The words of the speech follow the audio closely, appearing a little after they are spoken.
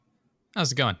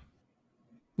How's it going?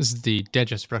 This is the Dead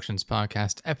Just Productions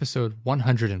podcast, episode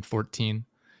 114.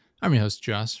 I'm your host,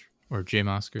 Josh, or J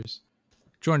Moskers.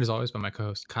 Joined as always by my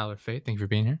co-host, Kyler Fate. Thank you for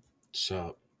being here.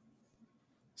 Sup?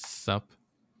 Sup.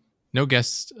 No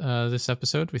guests this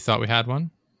episode. We thought we had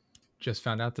one. Just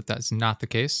found out that that's not the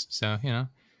case. So,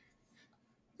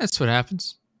 that's what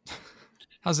happens.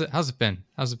 How's it been?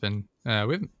 We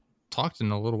haven't talked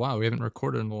in a little while. We haven't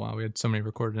recorded in a little while. We had so many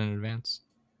recorded in advance.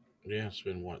 Yeah, it's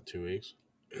been 2 weeks?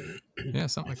 Yeah,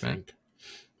 something like that.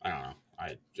 I don't know.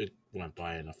 It went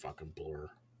by in a fucking blur.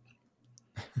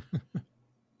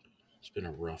 It's been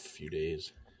a rough few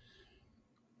days.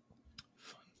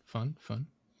 Fun.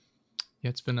 Yeah,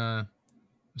 it's been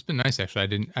nice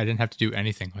actually. I didn't have to do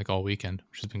anything like all weekend,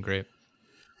 which has been great.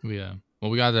 We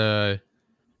got an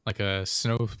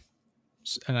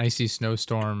icy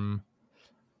snowstorm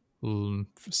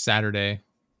Saturday,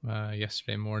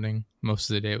 yesterday morning.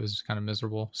 Most of the day it was kind of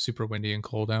miserable, super windy and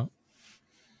cold out.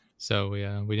 So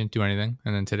we didn't do anything.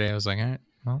 And then today I was like, all right,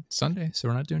 well, it's Sunday, so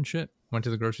we're not doing shit. Went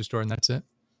to the grocery store and that's it.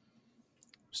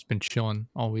 Just been chilling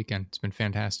all weekend. It's been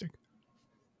fantastic.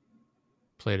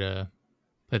 Played a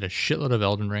shitload of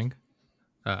Elden Ring.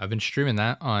 I've been streaming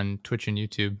that on Twitch and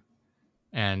YouTube,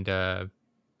 and I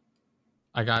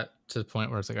got to the point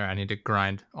where it's like, all right, I need to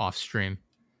grind off stream,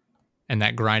 and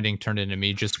that grinding turned into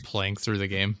me just playing through the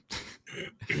game.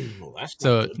 Well, that's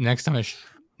so next time I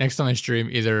stream,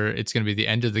 either it's gonna be the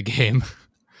end of the game,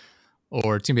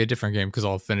 or it's gonna be a different game because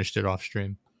I'll have finished it off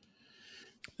stream.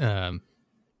 But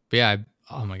yeah,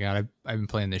 oh my god, I've been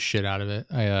playing the shit out of it.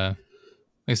 Like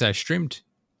I said, I streamed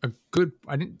a good.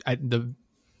 I didn't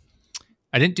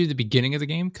do the beginning of the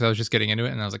game because I was just getting into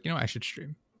it, and I was like, I should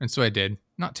stream, and so I did.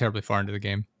 Not terribly far into the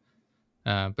game,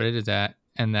 but I did that,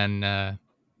 and then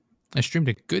I streamed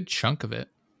a good chunk of it.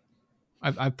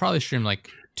 I probably streamed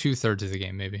like 2/3 of the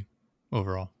game, maybe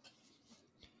overall.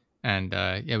 And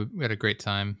yeah, we had a great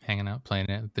time hanging out, playing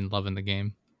it. I've been loving the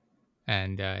game,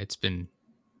 and it's been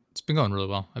going really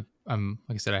well. I'm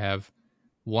like I said, I have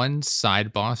one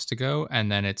side boss to go,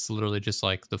 and then it's literally just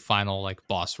like the final like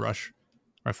boss rush,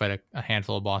 where I fight a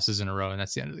handful of bosses in a row, and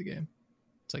that's the end of the game.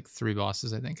 It's like 3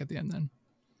 bosses, I think, at the end then.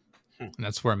 And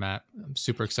that's where I'm at. I'm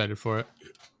super excited for it.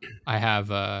 I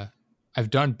have I've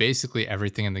done basically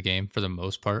everything in the game for the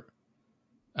most part.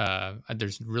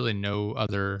 There's really no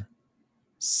other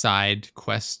side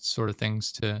quest sort of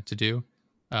things to do.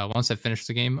 Once I finish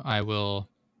the game, I will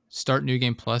start New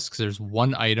Game Plus because there's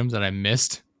one item that I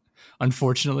missed.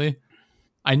 Unfortunately,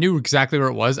 I knew exactly where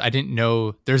it was. I didn't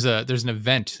know there's an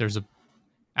event.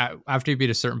 After you beat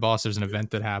a certain boss, there's an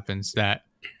event that happens that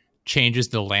changes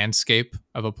the landscape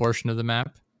of a portion of the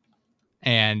map,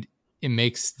 and it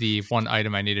makes the one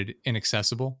item I needed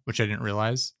inaccessible, which I didn't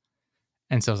realize.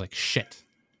 And so I was like, shit,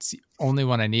 it's the only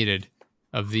one I needed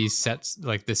of these sets,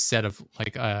 like this set of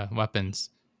like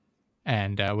weapons,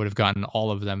 and would have gotten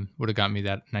all of them, would have got me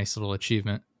that nice little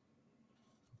achievement.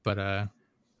 But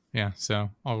yeah, so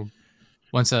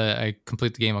once I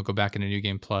complete the game, I'll go back into New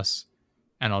Game Plus,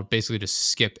 and I'll basically just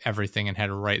skip everything and head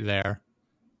right there.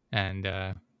 And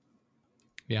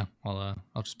yeah, I'll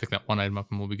just pick that one item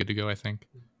up and we'll be good to go, I think.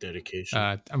 Dedication.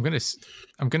 I'm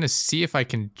gonna see if I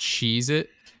can cheese it,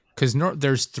 because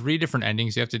there's 3 different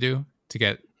endings you have to do to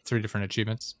get 3 different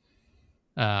achievements.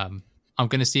 I'm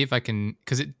gonna see if I can,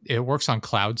 because it works on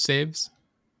cloud saves,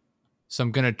 so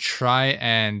I'm gonna try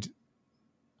and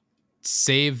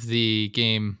save the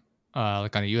game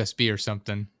like on a USB or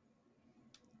something,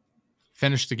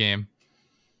 finish the game,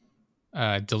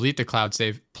 delete the cloud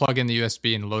save, plug in the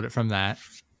USB and load it from that,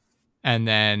 and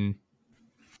then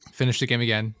finish the game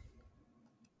again,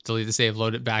 delete the save,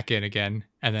 load it back in again,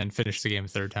 and then finish the game a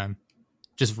 3rd time,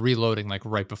 just reloading like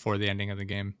right before the ending of the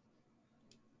game.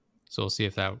 So we'll see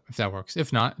if that works.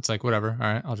 If not, it's like whatever. All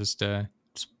right, I'll just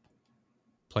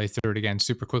play through it again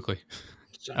super quickly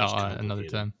another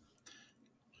time.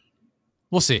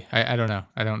 We'll see. I don't know.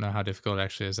 I don't know how difficult it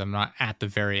actually is. I'm not at the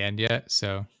very end yet,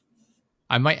 so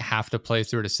I might have to play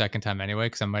through it a second time anyway,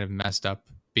 because I might have messed up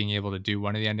being able to do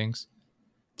one of the endings.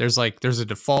 There's a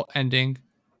default ending.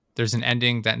 There's an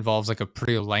ending that involves like a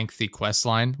pretty lengthy quest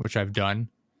line, which I've done,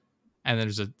 and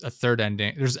there's a 3rd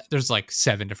ending. There's like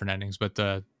 7 different endings, but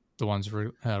the ones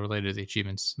related to the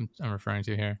achievements I'm referring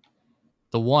to here.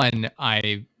 The one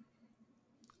I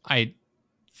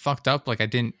fucked up, like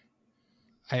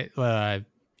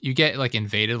you get like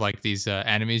invaded, like these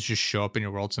enemies just show up in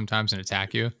your world sometimes and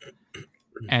attack you.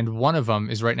 And one of them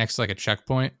is right next to like a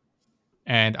checkpoint.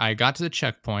 And I got to the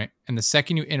checkpoint, and the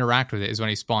second you interact with it is when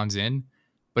he spawns in.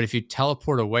 But if you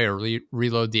teleport away or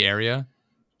reload the area,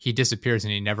 he disappears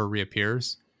and he never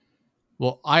reappears,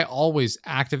 Well, I always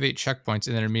activate checkpoints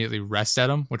and then immediately rest at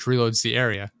them, which reloads the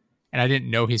area. And I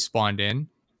didn't know he spawned in.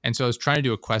 And so I was trying to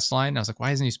do a quest line. And I was like, why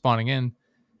isn't he spawning in?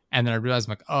 And then I realized,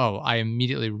 I'm like, oh, I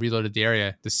immediately reloaded the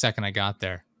area the second I got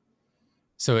there.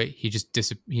 So he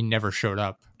never showed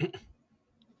up.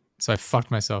 So I fucked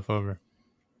myself over.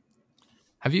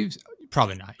 Have you?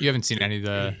 Probably not. You haven't seen any of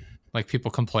the like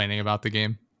people complaining about the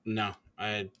game? No,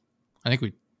 I think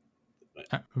we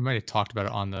might have talked about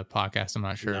it on the podcast. I'm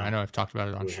not sure. No, I know I've talked about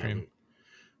it on stream.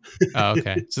 haven't. Oh,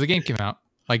 okay. So the game came out.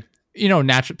 Like,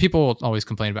 natural people always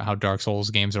complain about how Dark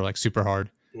Souls games are like super hard.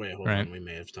 Wait, hold right? on. We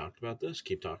may have talked about this.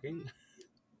 Keep talking.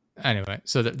 Anyway,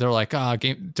 so they're like,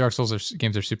 Dark Souls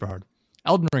games are super hard.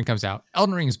 Elden Ring comes out.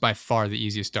 Elden Ring is by far the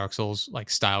easiest Dark Souls like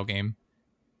style game.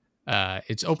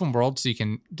 It's open world, so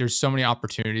there's so many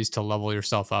opportunities to level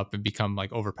yourself up and become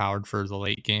like overpowered for the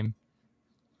late game.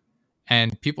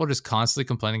 And people are just constantly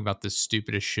complaining about this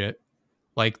stupidest shit.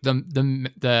 Like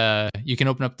the you can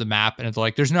open up the map and it's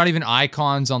like there's not even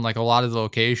icons on like a lot of the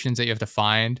locations that you have to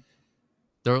find.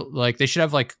 They're like they should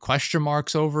have like question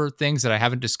marks over things that I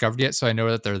haven't discovered yet, so I know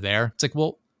that they're there. It's like,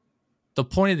 well, the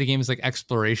point of the game is like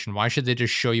exploration. Why should they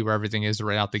just show you where everything is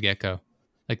right out the get-go?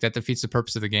 Like that defeats the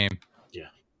purpose of the game. Yeah.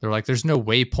 They're like, there's no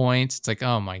waypoints. It's like,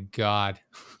 oh my God.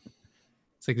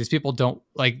 It's like these people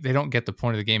they don't get the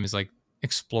point of the game is like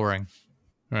exploring,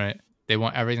 right? They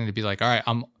want everything to be like, all right,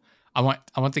 I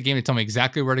want the game to tell me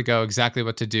exactly where to go, exactly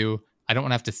what to do. I don't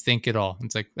want to have to think at all.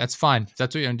 It's like, that's fine. If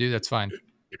that's what you're going to do, that's fine.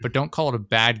 But don't call it a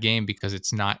bad game because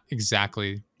it's not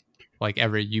exactly like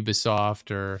every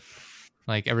Ubisoft or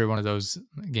like every one of those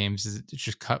games. It's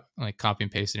just copy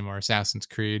and paste anymore. Assassin's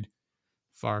Creed,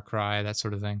 Far Cry, that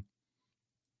sort of thing.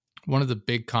 One of the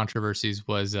big controversies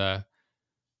was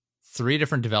 3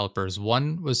 different developers.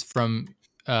 One was from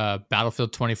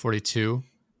Battlefield 2042.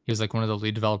 He was like one of the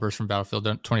lead developers from Battlefield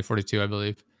 2042, I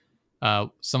believe.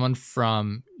 Someone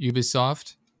from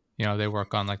Ubisoft, they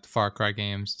work on like the Far Cry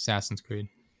games, Assassin's Creed,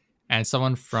 and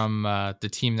someone from the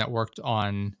team that worked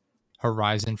on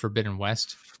Horizon Forbidden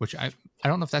West, which I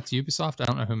don't know if that's Ubisoft. I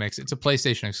don't know who makes it. It's a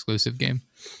PlayStation exclusive game.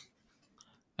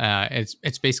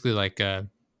 It's basically like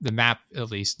the map,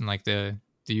 at least, and like the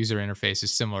user interface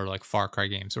is similar to like Far Cry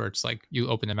games, where it's like you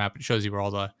open the map, it shows you where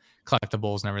all the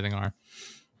collectibles and everything are.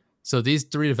 So these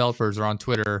 3 developers are on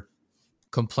Twitter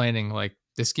complaining like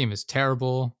this game is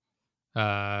terrible.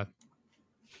 They're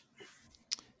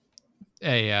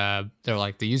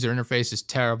like the user interface is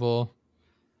terrible,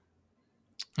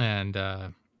 and they're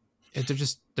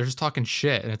just talking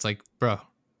shit, and it's like, bro.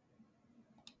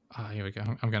 Here we go.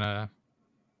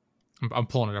 I'm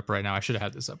pulling it up right now. I should have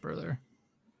had this up earlier.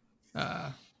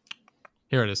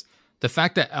 Here it is. The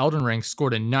fact that Elden Ring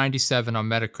scored a 97 on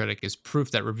Metacritic is proof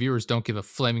that reviewers don't give a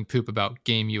flaming poop about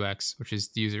game UX, which is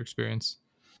the user experience.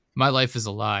 My life is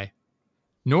a lie.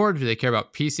 Nor do they care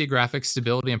about PC graphics,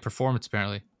 stability, and performance,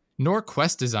 apparently. Nor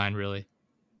quest design, really.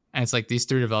 And it's like these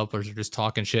 3 developers are just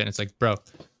talking shit, and it's like, bro,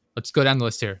 let's go down the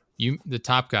list here. The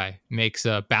top guy makes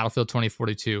Battlefield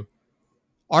 2042.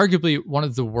 Arguably one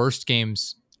of the worst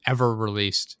games ever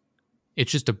released.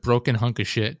 It's just a broken hunk of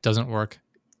shit. Doesn't work.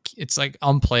 It's like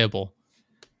unplayable.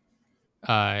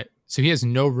 So he has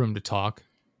no room to talk.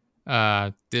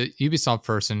 The Ubisoft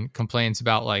person complains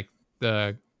about like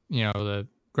the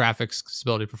graphics,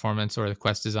 stability, performance, or the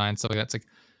quest design, stuff like that. It's like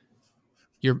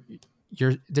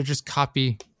they're just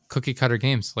cookie cutter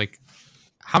games. Like,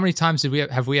 how many times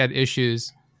have we had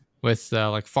issues with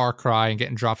like Far Cry and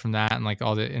getting dropped from that, and like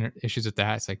all the issues with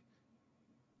that? It's like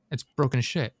it's broken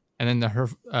shit. And then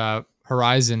the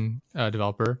Horizon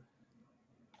developer,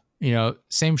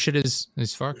 same shit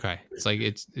as Far Cry. It's like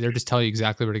they're just telling you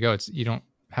exactly where to go. You don't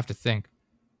have to think,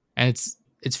 and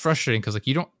it's frustrating because like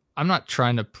I'm not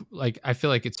trying to like. I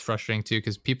feel like it's frustrating too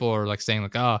because people are like saying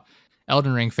like, oh,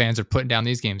 Elden Ring fans are putting down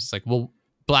these games. It's like, well,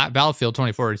 Battlefield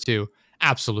 2042,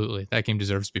 absolutely, that game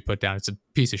deserves to be put down. It's a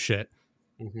piece of shit.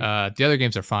 Mm-hmm. The other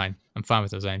games are fine. I'm fine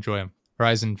with those. I enjoy them.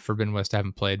 Horizon Forbidden West I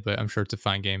haven't played, but I'm sure it's a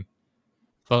fine game.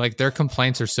 But like their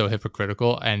complaints are so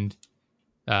hypocritical, and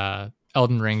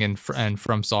Elden Ring and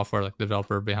From Software, like the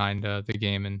developer behind the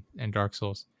game and Dark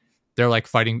Souls, they're like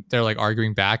fighting, they're like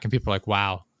arguing back, and people are like,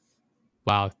 wow,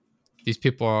 these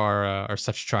people are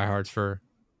such tryhards for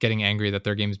getting angry that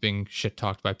their game is being shit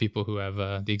talked by people who have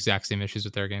the exact same issues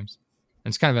with their games.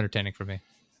 And it's kind of entertaining for me. I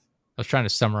was trying to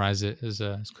summarize it as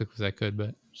quickly as I could,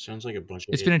 but sounds like a bunch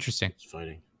of it's been interesting.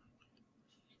 Fighting.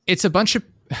 It's a bunch of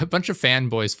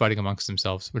fanboys fighting amongst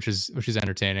themselves, which is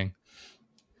entertaining.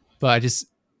 But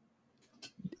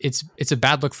it's a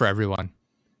bad look for everyone.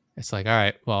 It's like, all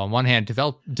right, well, on one hand,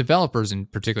 developers in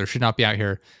particular should not be out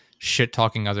here shit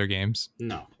talking other games.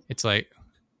 No. It's like,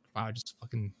 wow, just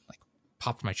fucking like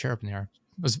popped my chair up in the air.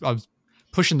 I was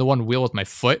pushing the one wheel with my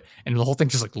foot, and the whole thing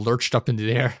just like lurched up into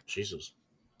the air. Jesus.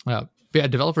 But yeah,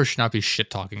 developers should not be shit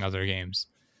talking other games,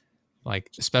 like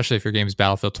especially if your game is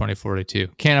Battlefield 2042.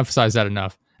 Can't emphasize that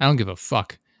enough. I don't give a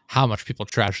fuck how much people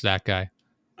trash that guy,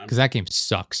 because that game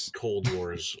sucks. Cold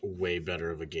War is way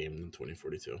better of a game than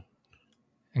 2042.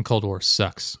 And Cold War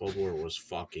sucks. Cold War was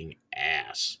fucking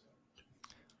ass.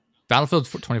 Battlefield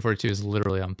 2042 is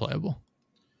literally unplayable.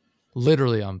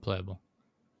 Literally unplayable.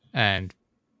 And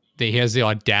he has the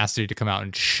audacity to come out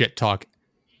and shit talk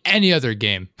any other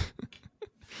game.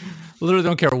 Literally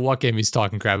don't care what game he's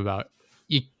talking crap about.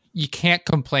 You can't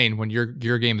complain when your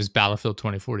game is Battlefield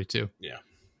 2042. Yeah.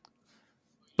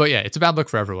 But yeah, it's a bad look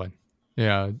for everyone.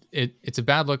 Yeah, it's a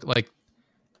bad look. Like,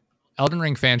 Elden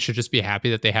Ring fans should just be happy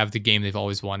that they have the game they've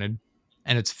always wanted,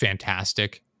 and it's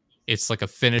fantastic. It's like a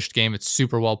finished game. It's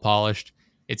super well polished.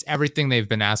 It's everything they've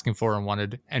been asking for and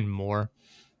wanted and more.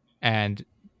 And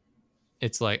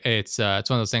it's like it's one of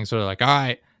those things where they're like, all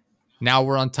right, now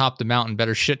we're on top of the mountain.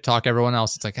 Better shit talk everyone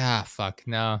else. It's like, fuck,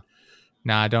 no,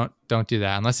 nah, don't do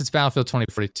that unless it's Battlefield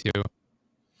 2042.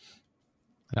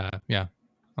 Yeah,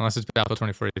 unless it's Battlefield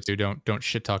 2042, don't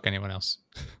shit talk anyone else.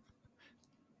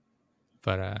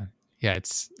 But yeah,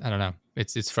 I don't know.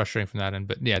 It's frustrating from that end.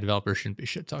 But yeah, developers shouldn't be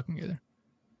shit talking either.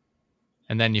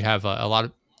 And then you have a lot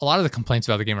of the complaints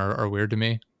about the game are weird to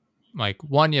me. Like,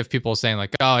 one, you have people saying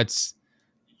like, oh, it's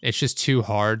just too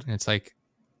hard, and it's like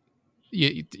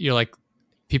you're like,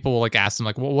 people will like ask them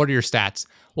like, well, what are your stats?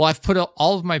 Well, I've put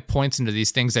all of my points into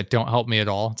these things that don't help me at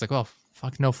all. It's like, well,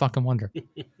 fuck, no fucking wonder.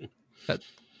 That,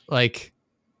 like,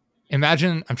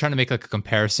 imagine I'm trying to make like a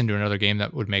comparison to another game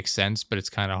that would make sense, but it's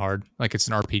kind of hard. Like, it's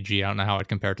an RPG. I don't know how I'd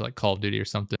compare it to like Call of Duty or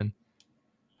something.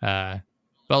 But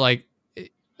like,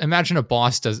 imagine a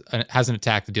boss has an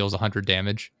attack that deals 100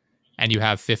 damage, and you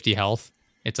have 50 health.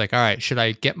 It's like, all right, should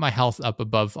I get my health up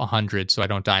above 100 so I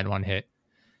don't die in one hit?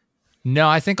 No,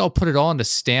 I think I'll put it all into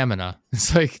stamina.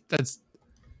 It's like,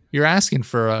 you're asking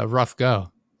for a rough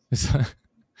go. It's like,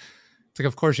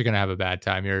 of course you're gonna have a bad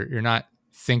time. You're not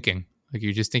thinking. Like,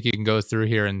 you just think you can go through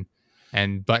here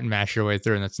and button mash your way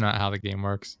through, and that's not how the game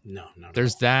works. No.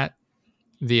 There's that.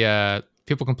 The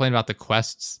people complain about the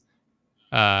quests.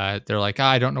 They're like,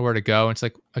 I don't know where to go. And it's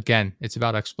like, again, it's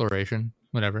about exploration,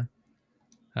 whatever.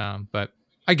 But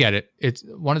I get it. It's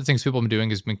one of the things people have been doing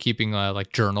has been keeping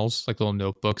like journals, like little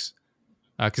notebooks,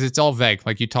 because it's all vague.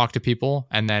 Like, you talk to people,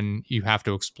 and then you have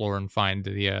to explore and find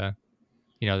the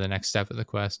the next step of the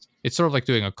quest. It's sort of like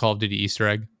doing a Call of Duty Easter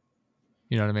egg.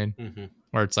 You know what I mean? Mm-hmm.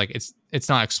 Where it's like it's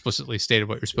not explicitly stated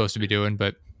what you're supposed to be doing,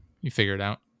 but you figure it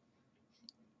out.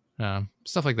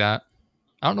 Stuff like that.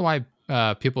 I don't know why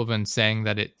people have been saying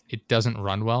that it doesn't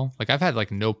run well. Like, I've had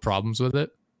like no problems with it.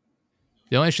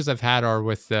 The only issues I've had are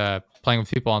with playing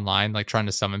with people online, like trying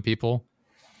to summon people,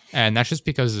 and that's just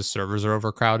because the servers are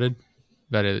overcrowded.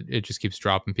 That it just keeps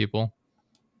dropping people.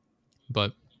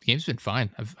 But the game's been fine.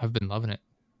 I've been loving it.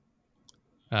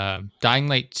 Dying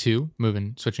Light 2,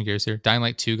 switching gears here. Dying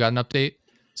Light 2 got an update,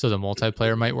 so the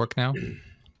multiplayer might work now.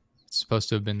 It's supposed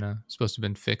to have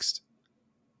been fixed.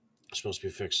 It's supposed to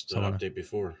be fixed the update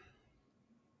before.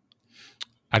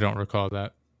 I don't recall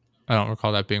that. I don't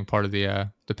recall that being part of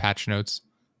the patch notes.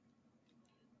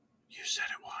 You said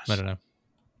it was. I don't know.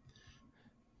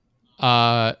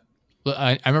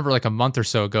 I remember like a month or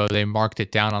so ago they marked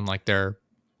it down on like their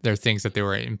things that they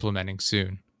were implementing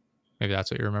soon. Maybe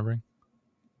that's what you're remembering.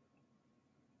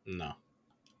 No.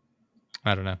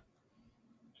 I don't know.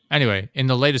 Anyway, in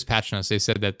the latest patch notes, they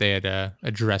said that they had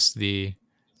addressed the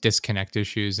disconnect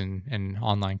issues and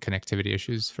online connectivity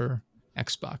issues for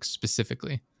Xbox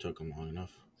specifically. Took them long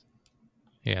enough.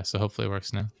 Yeah, so hopefully it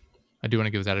works now. I do want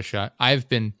to give that a shot. I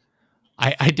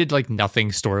did like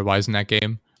nothing story-wise in that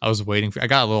game. I was waiting I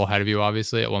got a little ahead of you,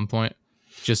 obviously, at one point,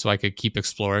 just so I could keep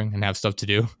exploring and have stuff to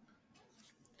do.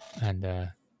 And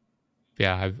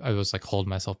yeah, I was like holding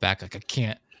myself back. Like, I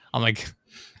can't. I'm like,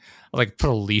 I like put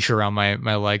a leash around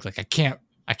my leg. Like, I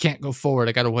can't go forward.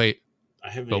 I gotta wait. I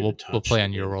haven't. But we'll play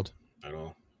on your world at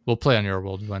all. We'll play on your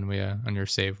world when we on your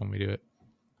save when we do it.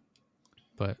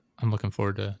 But I'm looking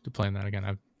forward to playing that again.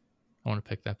 I want to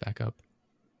pick that back up.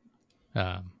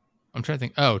 I'm trying to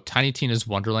think. Oh, Tiny Tina's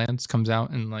Wonderlands comes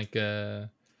out in like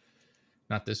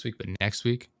not this week, but next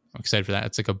week. I'm excited for that.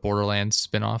 It's like a Borderlands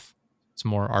spin-off. It's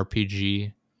more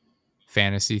RPG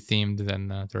fantasy themed than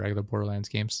the regular Borderlands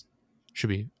games. Should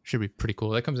be pretty cool.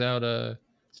 That comes out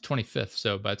it's 25th.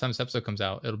 So by the time this episode comes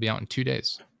out, it'll be out in 2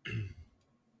 days.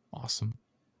 Awesome.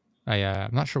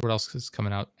 I'm not sure what else is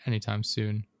coming out anytime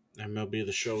soon. MLB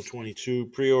The Show 22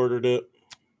 pre-ordered it.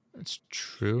 It's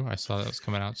true. I saw that was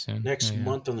coming out soon. Next Yeah.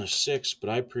 month on the 6th, but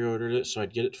I pre-ordered it so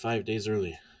I'd get it 5 days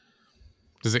early.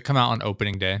 Does it come out on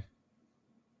opening day?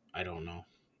 I don't know.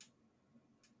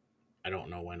 I don't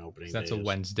know when opening That's day a is.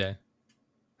 Wednesday.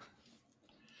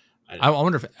 I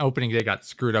wonder if opening day got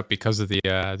screwed up because of the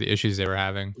issues they were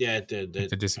having. Yeah, it did.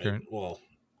 The disagreement.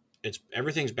 It's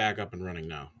everything's back up and running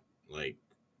now. Like,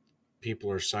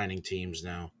 people are signing teams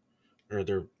now, or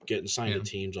they're getting signed to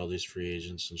teams. All these free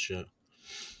agents and shit.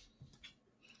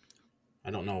 I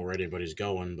don't know where anybody's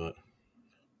going, but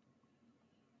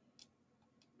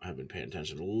I've been paying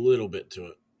attention a little bit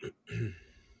to it.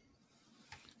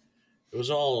 It was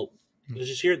all. Did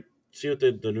you see what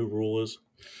the new rule is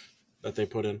that they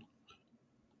put in?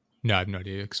 No, I have no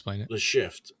idea. Explain it. The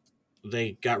shift.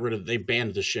 They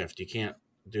banned the shift. You can't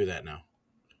do that now.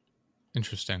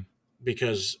 Interesting.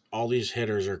 Because all these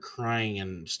hitters are crying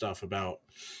and stuff about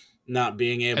not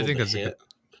being able to hit.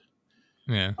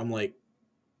 Yeah. I'm like,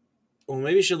 well,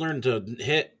 maybe you should learn to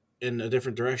hit in a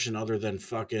different direction other than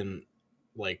fucking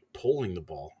like pulling the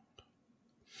ball.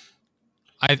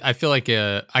 I feel like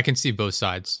I can see both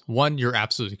sides. One, you're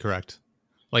absolutely correct.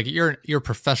 Like you're a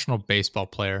professional baseball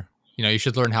player. You know, you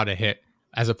should learn how to hit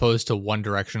as opposed to one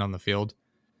direction on the field.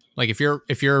 Like if you're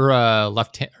if you're a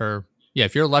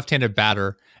left-handed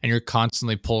batter and you're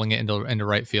constantly pulling it into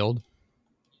right field,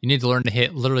 you need to learn to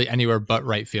hit literally anywhere but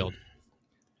right field.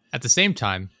 At the same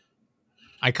time,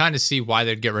 I kind of see why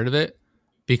they'd get rid of it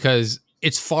because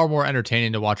it's far more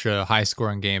entertaining to watch a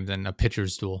high-scoring game than a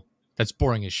pitcher's duel. That's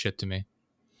boring as shit to me.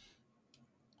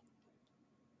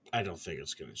 I don't think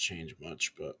it's going to change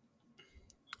much, but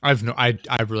I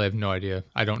really have no idea.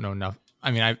 I don't know enough.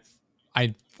 I mean,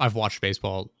 I've watched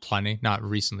baseball plenty, not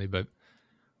recently, but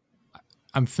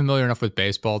I'm familiar enough with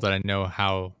baseball that I know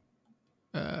how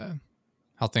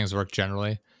things work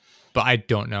generally. But I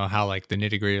don't know how like the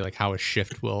nitty gritty, like how a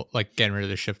shift will, like getting rid of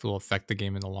the shift will affect the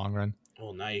game in the long run.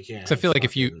 Well, now you can't. I feel like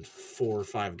if you 4 or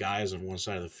 5 guys on one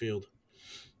side of the field,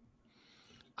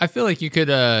 I feel like you could,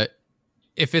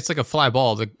 if it's like a fly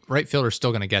ball, the right fielder's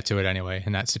still going to get to it anyway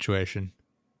in that situation.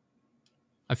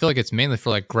 I feel like it's mainly for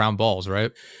like ground balls,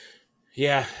 right?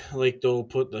 Yeah, like they'll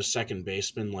put the second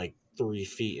baseman like 3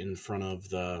 feet in front of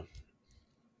the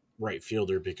right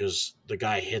fielder because the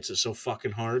guy hits it so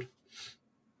fucking hard.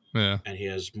 Yeah. And he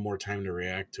has more time to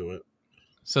react to it.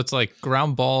 So it's like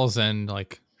ground balls and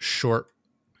like short,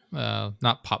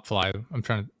 not pop fly.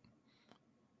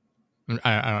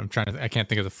 I can't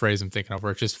think of the phrase I'm thinking of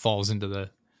where it just falls into the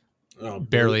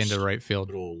barely into the right field.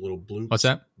 Little bloops. What's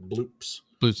that? Bloops.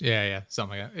 Bloops. Yeah.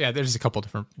 Something like that. Yeah. There's a couple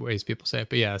different ways people say it,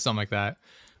 but yeah, something like that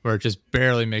where it just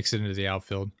barely makes it into the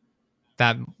outfield.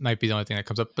 That might be the only thing that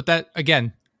comes up. But that,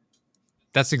 again,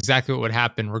 that's exactly what would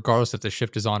happen regardless if the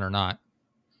shift is on or not.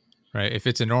 Right? If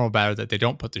it's a normal batter that they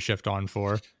don't put the shift on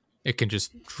for, it can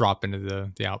just drop into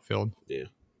the outfield. Yeah.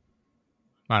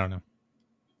 I don't know.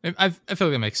 I feel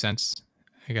like it makes sense,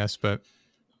 I guess, but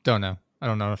don't know. I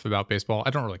don't know enough about baseball. I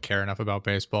don't really care enough about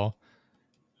baseball.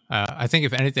 I think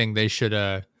if anything, they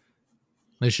should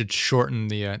shorten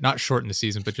the not shorten the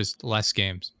season, but just less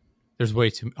games. There's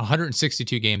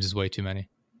 162 games is way too many.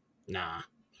 Nah.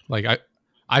 Like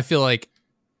I feel like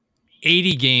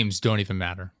 80 games don't even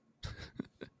matter.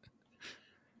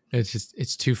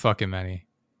 It's too fucking many.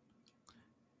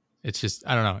 It's just,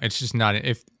 I don't know. It's just not,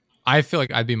 if I feel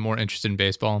like I'd be more interested in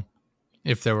baseball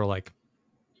if there were like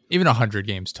even 100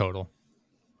 games total.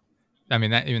 I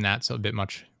mean, that's a bit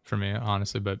much for me,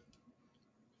 honestly, but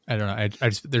I don't know. I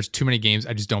just, there's too many games.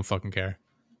 I just don't fucking care.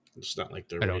 It's not like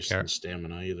they're wasting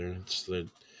stamina either. It's that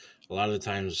a lot of the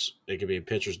times it could be a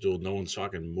pitcher's duel. No one's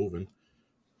fucking moving.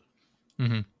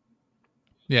 Mm-hmm.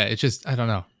 Yeah. It's just, I don't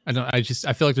know. I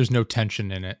feel like there's no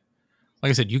tension in it.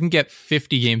 Like I said, you can get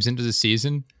 50 games into the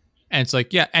season and it's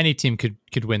like, yeah, any team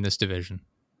could win this division.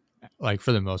 Like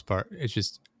for the most part, it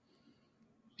just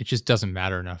doesn't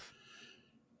matter enough.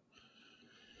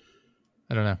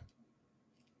 I don't know.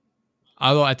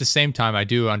 Although at the same time, I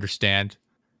do understand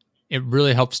it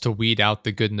really helps to weed out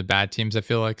the good and the bad teams, I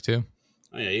feel like, too.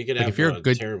 Oh, yeah, you could have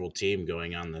a terrible team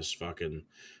going on this fucking,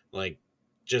 like,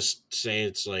 just say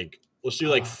it's like, let's do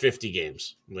like 50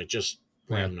 games. Like, just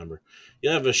random number.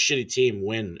 You'll have a shitty team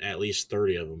win at least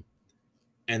 30 of them,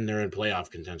 and they're in playoff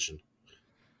contention.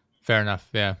 Fair enough.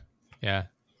 Yeah.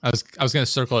 I was going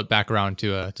to circle it back around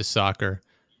to soccer.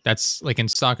 That's like in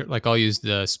soccer. Like I'll use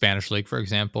the Spanish league for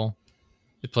example.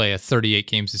 They play 38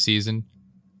 games a season.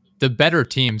 The better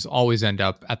teams always end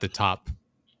up at the top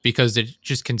because it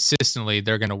just consistently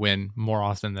they're going to win more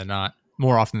often than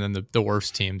the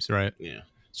worst teams, right? Yeah.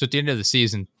 So at the end of the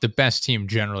season, the best team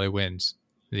generally wins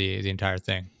the entire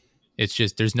thing. It's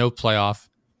just there's no playoff.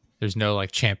 There's no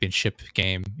like championship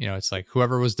game. You know, it's like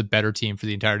whoever was the better team for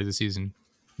the entirety of the season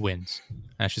wins.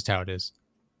 That's just how it is.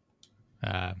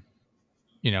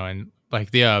 You know, and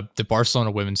like the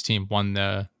Barcelona women's team won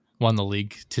the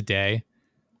league today.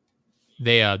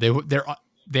 They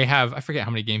have, I forget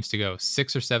how many games to go,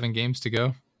 6 or 7 games to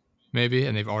go, maybe,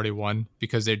 and they've already won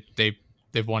because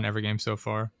they've won every game so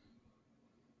far.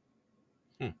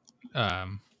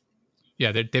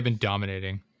 Yeah, they've been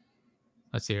dominating.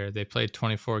 Let's see here. They played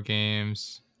 24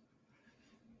 games.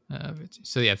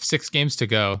 So they have 6 games to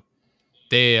go.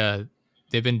 They've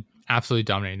been absolutely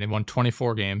dominating. They won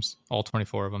 24 games, all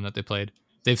 24 of them that they played.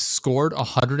 They've scored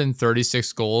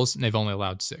 136 goals and they've only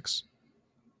allowed 6.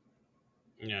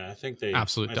 Yeah, I think they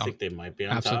think they might be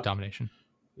on absolute top. Domination.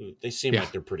 They seem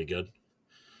like they're pretty good.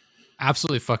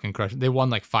 Absolutely fucking crushed. They won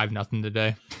like 5-0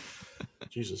 today.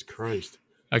 Jesus Christ.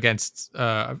 Against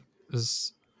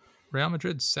is Real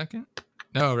Madrid second?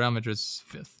 No, Real Madrid's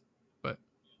 5th. But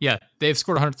yeah, they've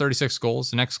scored 136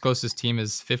 goals. The next closest team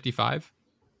is 55.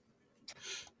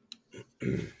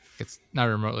 It's not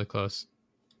remotely close.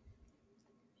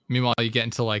 Meanwhile, you get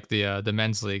into like the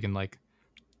men's league and like,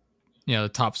 you know, the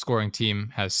top scoring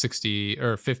team has 60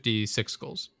 or 56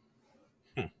 goals.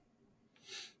 It's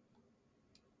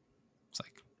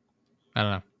like, I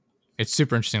don't know. It's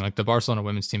super interesting. Like the Barcelona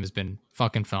women's team has been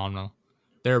fucking phenomenal.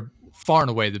 They're far and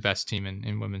away the best team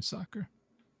in women's soccer.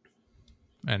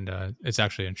 And it's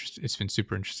actually interesting. It's been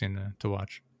super interesting to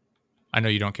watch. I know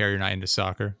you don't care. You're not into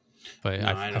soccer, but no,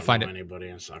 I don't know anybody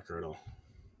in soccer at all.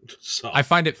 So. I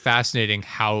find it fascinating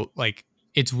how like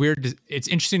it's weird. It's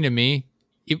interesting to me,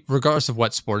 regardless of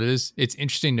what sport it is. It's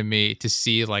interesting to me to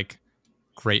see like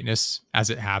greatness as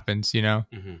it happens. You know,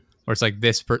 where it's like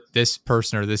this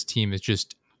person or this team is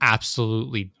just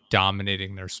absolutely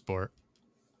dominating their sport.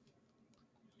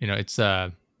 You know, it's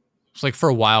like for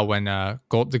a while when the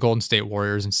Golden State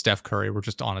Warriors and Steph Curry were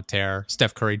just on a tear.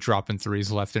 Steph Curry dropping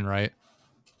threes left and right.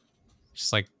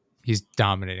 Just like he's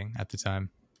dominating at the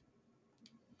time.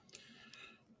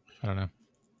 I don't know.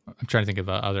 I'm trying to think of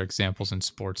other examples in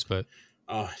sports, but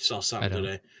I saw something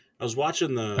today. I was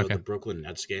watching the Brooklyn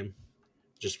Nets game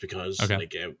just because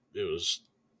like it was.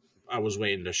 I was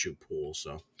waiting to shoot pool,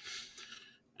 so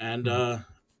and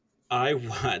I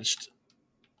watched.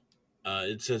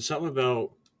 It said something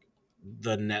about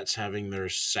the Nets having their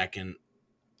second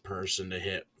person to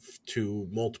hit 2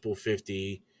 multiple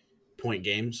 50-point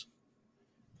games.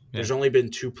 Yeah. There's only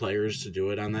been 2 players to do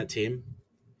it on that team,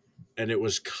 and it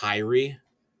was Kyrie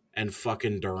and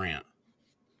fucking Durant.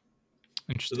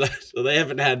 Interesting. So they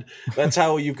haven't had. That's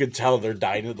how you could tell they're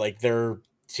dying. Like their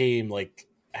team, like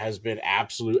has been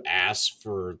absolute ass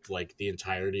for like the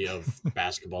entirety of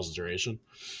basketball's duration.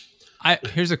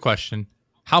 Here's a question.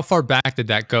 How far back did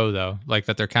that go, though? Like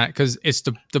that they're kind of because it's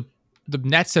the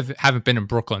Nets haven't been in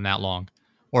Brooklyn that long,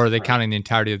 or are they counting the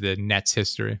entirety of the Nets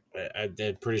history? I'm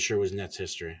pretty sure it was Nets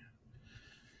history.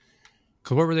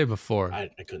 Cause what were they before? I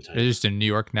couldn't tell you. They're just the New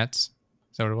York Nets.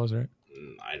 Is that what it was, right?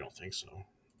 I don't think so.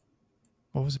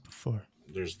 What was it before?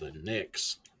 There's the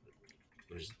Knicks.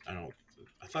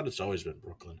 I thought it's always been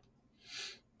Brooklyn.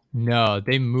 No,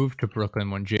 they moved to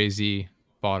Brooklyn when Jay-Z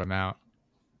bought them out.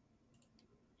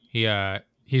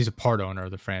 He's a part owner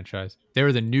of the franchise. They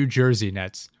were the New Jersey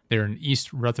Nets. They're in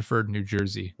East Rutherford, New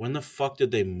Jersey. When the fuck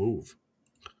did they move?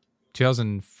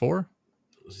 2004?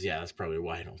 Yeah, that's probably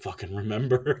why I don't fucking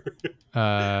remember.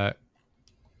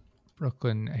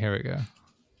 Brooklyn, here we go.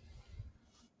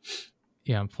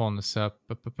 Yeah, I'm pulling this up.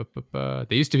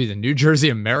 They used to be the New Jersey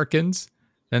Americans.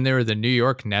 Then they were the New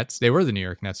York Nets. They were the New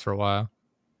York Nets for a while.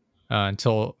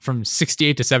 Until from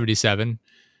 68 to 77.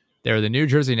 They were the New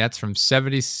Jersey Nets from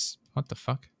 70. What the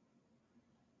fuck?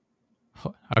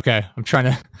 Okay, I'm trying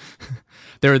to.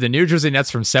 They were the New Jersey Nets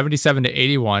from 77 to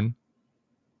 81.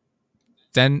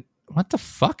 Then, what the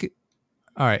fuck?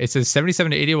 All right, it says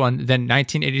 77 to 81, then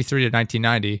 1983 to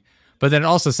 1990. But then it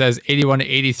also says 81 to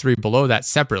 83 below that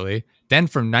separately. Then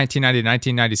from 1990 to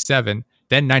 1997.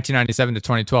 Then 1997 to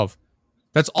 2012.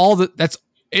 That's all that's.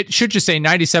 It should just say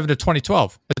 97 to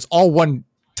 2012. That's all one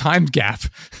time gap.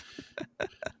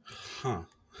 Huh.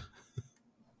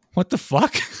 What the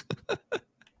fuck?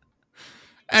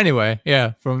 Anyway,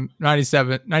 yeah, from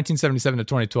 1977 to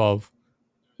 2012,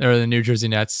 they were the New Jersey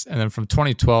Nets, and then from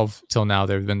 2012 till now,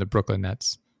 they've been the Brooklyn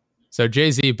Nets. So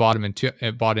Jay-Z bought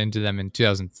into them in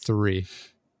 2003,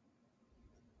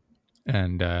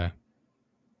 and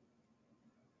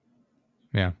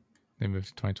yeah, they moved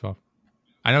to 2012.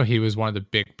 I know he was one of the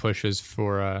big pushes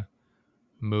for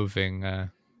moving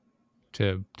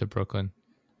to Brooklyn.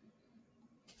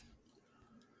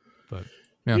 But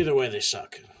yeah. Either way, they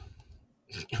suck.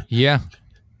 Yeah.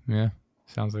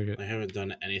 Sounds like it. They haven't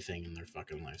done anything in their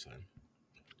fucking lifetime.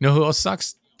 You know who else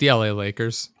sucks? The LA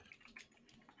Lakers,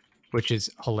 which is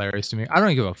hilarious to me. I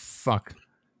don't give a fuck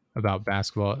about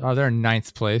basketball. Oh, they're in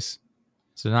 9th place.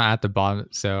 So not at the bottom.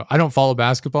 So I don't follow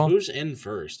basketball. Who's in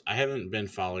first? I haven't been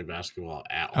following basketball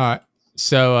at all.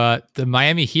 So the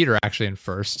Miami Heat are actually in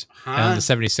first. And the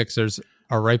 76ers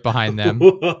are right behind them.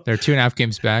 They're 2.5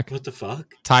 games back. What the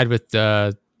fuck? Tied with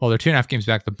they're 2.5 games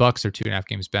back. The Bucks are 2.5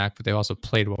 games back, but they also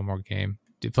played one more game.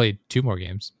 They played 2 more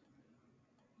games.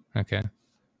 Okay.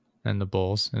 Then the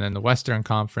Bulls. And then the Western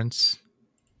Conference.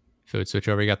 If it would switch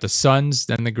over, you got the Suns,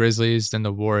 then the Grizzlies, then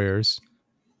the Warriors.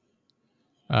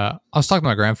 I was talking to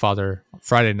my grandfather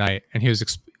Friday night, and he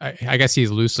was, I guess he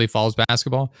loosely follows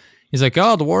basketball. He's like,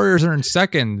 oh, the Warriors are in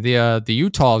second. The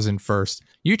Utah is in first.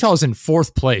 Utah is in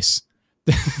 4th place.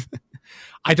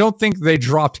 I don't think they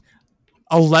dropped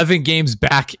 11 games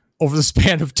back over the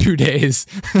span of 2 days.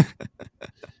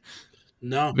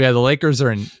 No. Yeah, the Lakers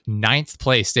are in 9th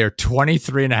place. They're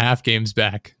 23.5 games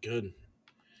back. Good.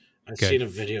 I've seen a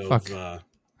video of...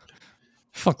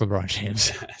 Fuck LeBron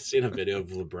James. I've seen a video of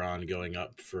LeBron going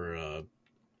up for a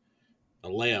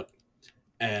layup,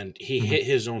 and he hit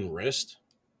his own wrist,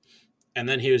 and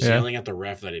then he was yelling at the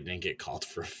ref that he didn't get called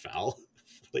for a foul.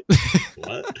 Like,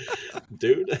 what?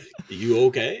 Dude, you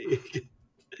okay?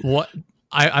 What?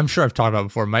 I'm sure I've talked about it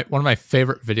before. One of my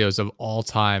favorite videos of all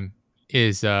time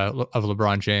is of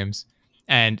LeBron James.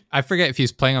 And I forget if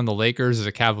he's playing on the Lakers or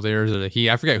the Cavaliers or the Heat.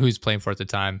 I forget who he's playing for at the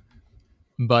time.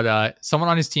 But someone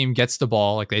on his team gets the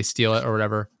ball, like they steal it or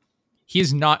whatever.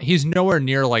 He's nowhere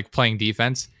near like playing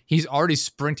defense. He's already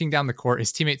sprinting down the court.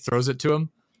 His teammate throws it to him.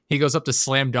 He goes up to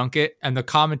slam dunk it. And the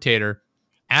commentator,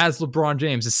 as LeBron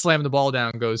James, is slamming the ball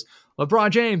down and goes, LeBron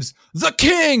James, the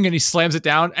king! And he slams it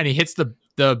down and he hits the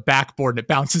backboard and it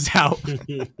bounces out.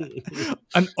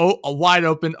 A wide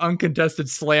open, uncontested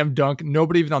slam dunk.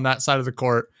 Nobody even on that side of the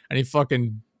court. And he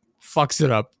fucking fucks it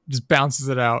up. Just bounces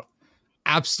it out.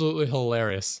 Absolutely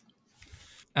hilarious.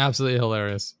 Absolutely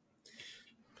hilarious.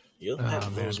 You'll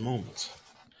have those moments.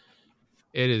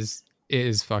 It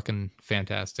is fucking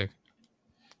fantastic.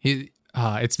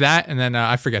 It's that, and then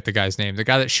I forget the guy's name. The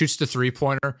guy that shoots the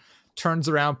 3-pointer, turns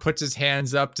around, puts his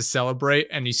hands up to celebrate,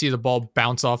 and you see the ball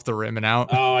bounce off the rim and out.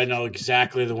 Oh, I know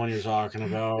exactly the one you're talking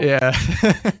about. Yeah.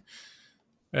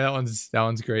 that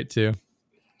one's great too.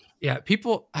 Yeah,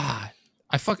 people I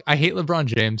hate LeBron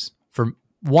James. For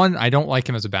one, I don't like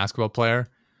him as a basketball player.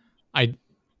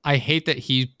 I hate that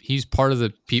he's part of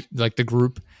the the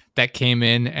group that came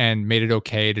in and made it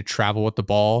okay to travel with the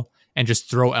ball and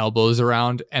just throw elbows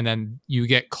around, and then you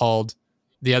get called.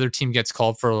 The other team gets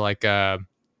called for what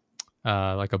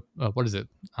is it?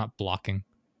 Not blocking.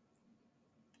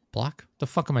 Block? The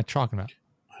fuck am I talking about?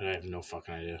 I have no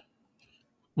fucking idea.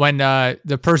 When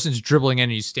the person's dribbling in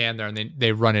and you stand there and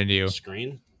they run into you.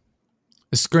 Screen?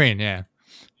 The screen, yeah.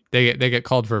 They get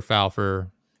called for a foul for.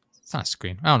 It's not a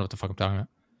screen. I don't know what the fuck I'm talking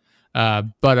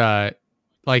about.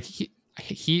 Like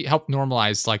he helped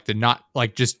normalize like the not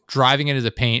like just driving into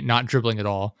the paint, not dribbling at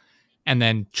all, and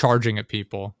then charging at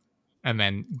people, and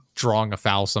then drawing a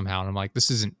foul somehow. And I'm like,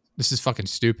 this is fucking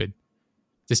stupid.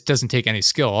 This doesn't take any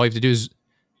skill. All you have to do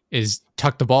is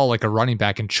tuck the ball like a running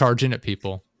back and charge in at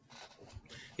people.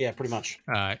 Yeah, pretty much.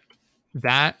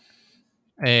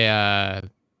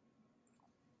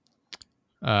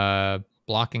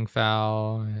 Blocking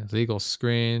foul, illegal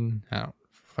screen.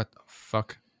 What the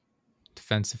fuck?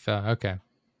 Defensive foul. Okay.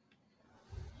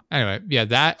 Anyway, yeah,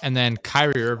 that, and then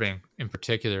Kyrie Irving in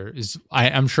particular is.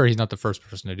 I'm sure he's not the first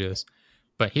person to do this,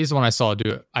 but he's the one I saw do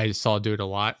it. I saw do it a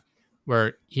lot,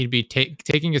 where he'd be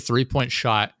taking a 3-point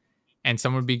shot, and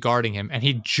someone would be guarding him, and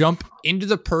he'd jump into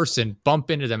the person,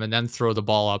 bump into them, and then throw the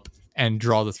ball up and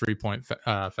draw the 3-point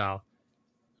foul.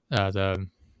 The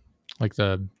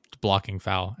blocking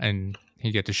foul, and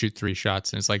he'd get to shoot 3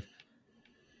 shots. And it's like,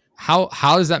 how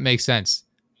does that make sense?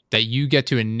 That you get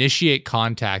to initiate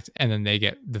contact and then they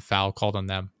get the foul called on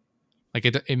them. Like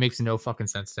it makes no fucking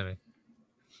sense to me.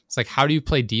 It's like, how do you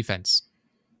play defense?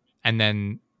 And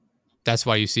then that's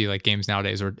why you see like games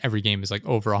nowadays where every game is like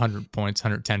over 100 points,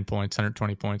 110 points,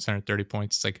 120 points, 130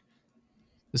 points. It's like,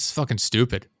 this is fucking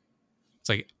stupid. It's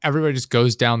like everybody just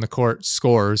goes down the court,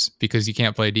 scores because you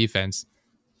can't play defense.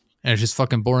 And it's just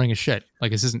fucking boring as shit.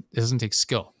 Like it doesn't take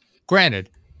skill. Granted,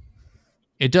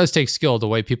 it does take skill the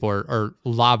way people are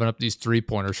lobbing up these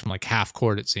 3-pointers from like half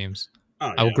court, it seems. Oh,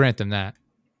 yeah. I will grant them that.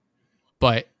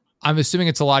 But I'm assuming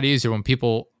it's a lot easier when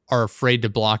people are afraid to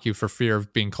block you for fear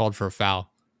of being called for a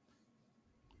foul.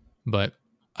 But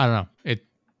I don't know.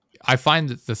 I find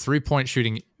that the 3-point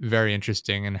shooting very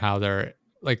interesting and how they're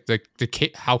like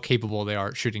how capable they are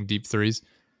at shooting deep threes.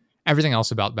 everything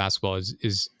else about basketball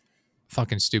is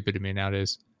fucking stupid to me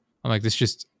nowadays. I'm like, this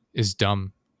just is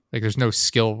dumb. Like, there's no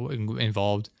skill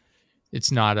involved.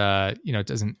 It's not it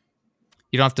doesn't.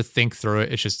 You don't have to think through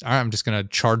it. It's just, all right, I'm just gonna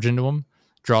charge into them,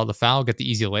 draw the foul, get the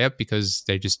easy layup because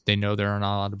they know they're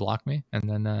not allowed to block me, and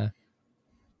then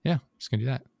just gonna do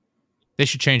that. They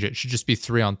should change it. It should just be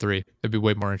 3-on-3. That'd be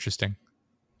way more interesting.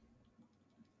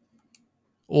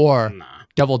 Or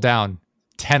double down,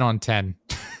 10-on-10.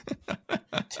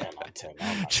 10-on-10.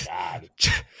 Oh my god!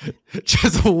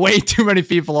 Just way too many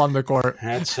people on the court.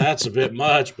 That's a bit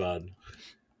much, bud.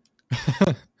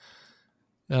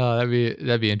 Oh,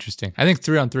 that'd be interesting. I think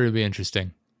 3-on-3 would be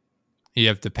interesting. You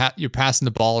have to you're passing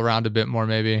the ball around a bit more.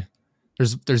 Maybe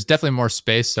there's definitely more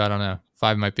space. So I don't know.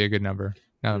 5 might be a good number.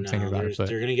 Now I'm thinking about it. But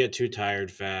they're gonna get too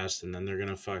tired fast, and then they're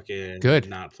gonna fucking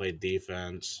not play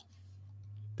defense.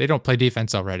 They don't play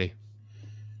defense already.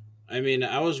 I mean,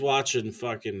 I was watching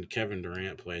fucking Kevin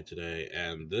Durant play today,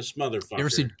 and this motherfucker. You ever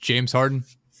see James Harden?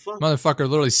 Motherfucker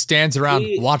literally stands around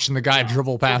watching the guy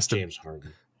dribble past him. James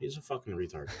Harden. He's a fucking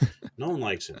retard. No one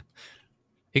likes him.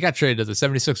 He got traded to the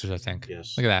 76ers, I think.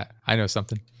 Yes. Look at that. I know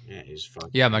something. Yeah, he's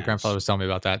fucking my grandfather was telling me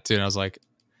about that too, and I was like,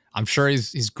 I'm sure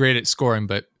he's great at scoring,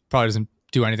 but probably doesn't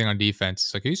do anything on defense.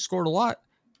 He's like, he scored a lot,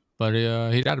 but he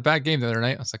had a bad game the other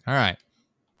night. I was like, all right,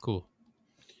 cool.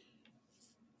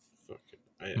 Fuck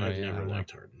it. I've never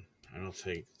liked Harden. I don't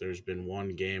think there's been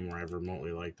one game where I've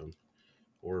remotely liked him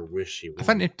or wish he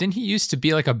won. Didn't he used to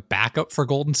be like a backup for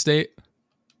Golden State?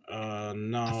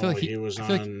 No, I feel like he was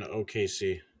on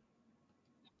OKC.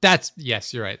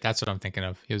 Yes, you're right. That's what I'm thinking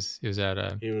of. He was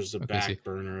at he was the OKC. Back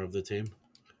burner of the team.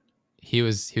 He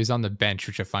was on the bench,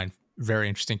 which I find very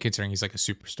interesting considering he's like a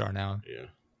superstar now. Yeah.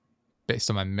 Based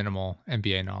on my minimal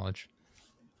NBA knowledge.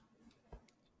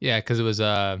 Yeah, because it was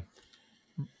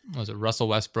Russell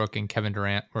Westbrook and Kevin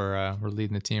Durant were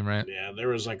leading the team, right? Yeah, there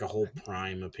was like a whole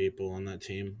prime of people on that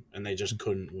team, and they just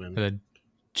couldn't win. They had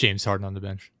James Harden on the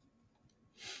bench.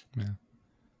 Yeah.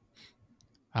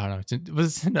 I don't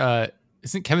know.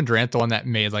 Isn't Kevin Durant the one that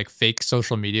made like fake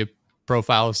social media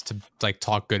profiles to like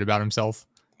talk good about himself?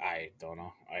 I don't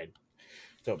know. I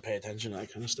don't pay attention to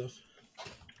that kind of stuff.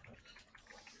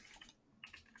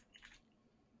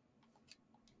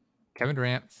 Kevin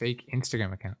Durant fake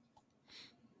Instagram account.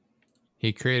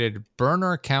 He created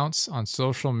burner accounts on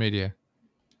social media.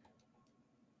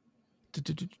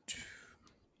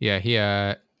 Yeah, he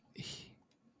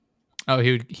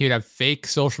would have fake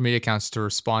social media accounts to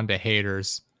respond to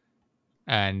haters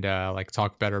and like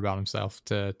talk better about himself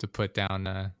to put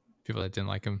down people that didn't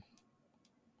like him.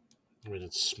 I mean,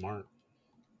 it's smart.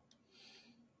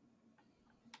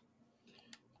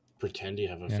 Pretend you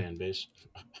have a fan base.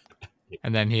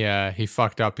 And then he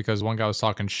fucked up because one guy was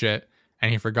talking shit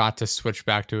and he forgot to switch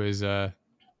back to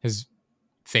his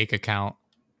fake account,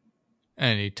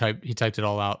 and he typed it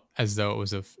all out as though it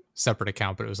was a separate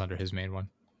account, but it was under his main one.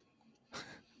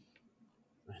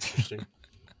 Interesting.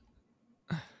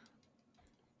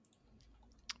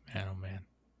 Man, oh man,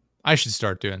 I should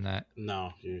start doing that.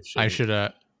 No, you should. I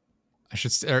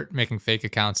should start making fake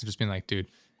accounts and just being like, dude,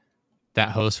 that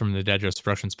host from the Dead Joe's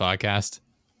Productions podcast,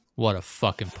 what a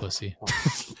fucking pussy.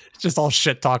 Just all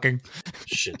shit talking.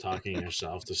 Shit talking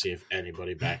yourself to see if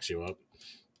anybody backs you up.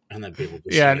 And then people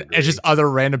just and it's just other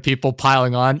random people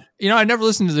piling on. I never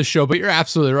listened to this show, but you're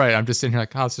absolutely right. I'm just sitting here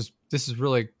like, oh, this has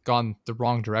really gone the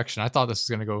wrong direction. I thought this is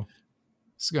gonna go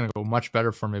much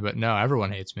better for me, but no,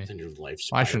 everyone hates me. And your life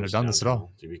I shouldn't have done this at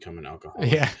all. You become an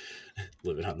alcoholic. Yeah.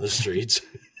 Living on the streets.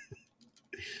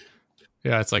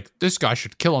 Yeah, it's like, this guy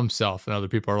should kill himself. And other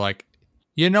people are like,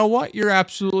 you know what? You're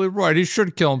absolutely right. He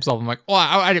should kill himself. I'm like, oh,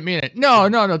 I didn't mean it. No,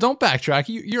 don't backtrack.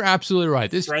 You're absolutely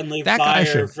right. That guy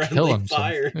should kill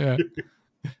himself. Yeah.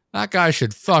 That guy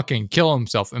should fucking kill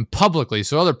himself and publicly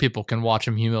so other people can watch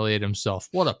him humiliate himself.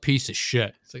 What a piece of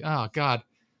shit. It's like, oh, God.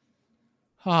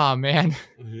 Oh, man.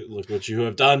 Look what you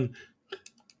have done.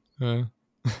 Oh,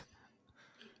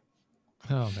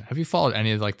 man. Have you followed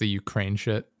any of like the Ukraine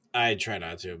shit? I try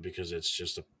not to because it's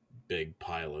just a big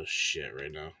pile of shit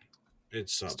right now.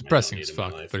 It's depressing as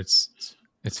fuck, but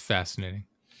it's fascinating.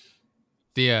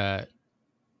 The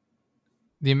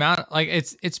amount, like,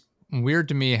 it's weird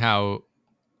to me how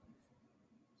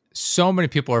so many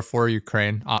people are for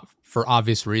Ukraine for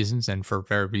obvious reasons and for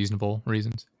very reasonable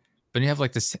reasons. But you have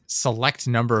like this select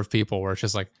number of people where it's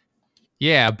just like,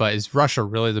 yeah, but is Russia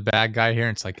really the bad guy here?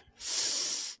 And it's like,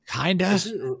 kinda.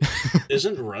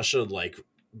 Isn't Russia like?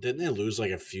 Didn't they lose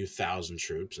like a few thousand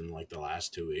troops in like the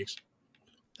last 2 weeks?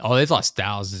 Oh, they've lost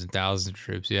thousands and thousands of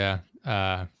troops. Yeah.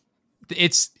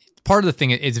 It's part of the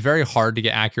thing. It's very hard to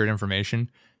get accurate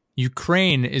information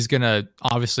Ukraine is going to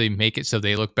obviously make it so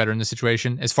they look better in the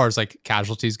situation as far as like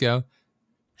casualties go.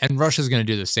 And Russia's going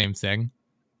to do the same thing.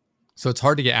 So it's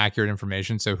hard to get accurate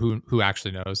information. So who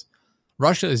actually knows?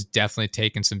 Russia is definitely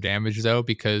taking some damage though,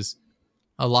 because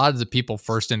a lot of the people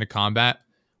first into combat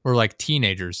were like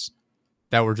teenagers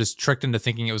that were just tricked into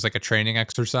thinking it was like a training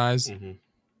exercise. Mm-hmm.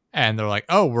 And they're like,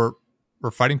 oh,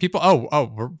 we're fighting people. Oh,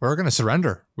 we're going to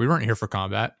surrender. We weren't here for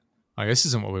combat. Like, this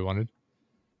isn't what we wanted.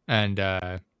 And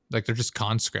like, they're just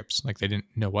conscripts. Like, they didn't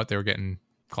know what they were getting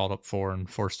called up for and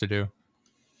forced to do.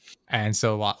 And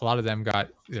so a lot of them got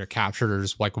either captured or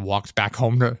just like walked back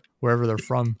home to wherever they're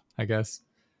from, I guess.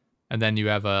 And then you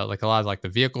have like a lot of like the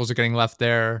vehicles are getting left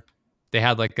there. They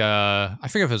had like I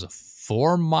forget if it was a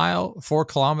 4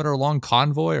 kilometer long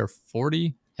convoy or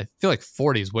 40. I feel like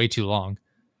 40 is way too long.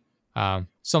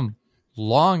 Some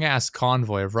long ass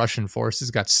convoy of Russian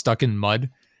forces got stuck in mud,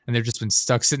 and they've just been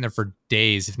stuck sitting there for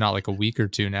days, if not like a week or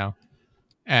two now.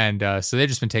 And so they've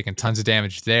just been taking tons of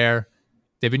damage there.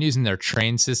 They've been using their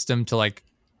train system to like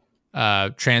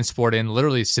transport in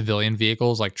literally civilian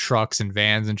vehicles like trucks and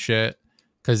vans and shit,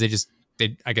 because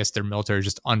I guess their military is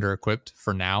just under equipped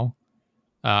for now.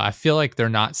 I feel like they're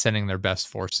not sending their best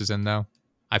forces in though.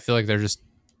 I feel like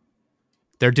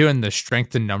they're doing the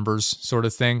strength in numbers sort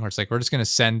of thing, where it's like, we're just going to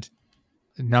send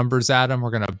numbers at them.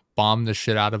 We're going to bomb the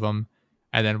shit out of them.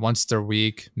 And then once they're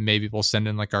weak, maybe we'll send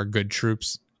in like our good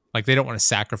troops. Like, they don't want to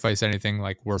sacrifice anything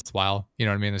like worthwhile. You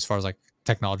know what I mean? As far as like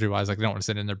technology wise, like they don't want to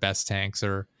send in their best tanks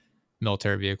or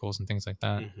military vehicles and things like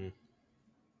that. Mm-hmm.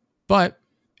 But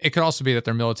it could also be that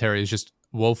their military is just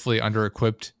woefully under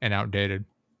equipped and outdated.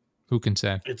 Who can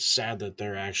say? It's sad that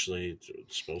they're actually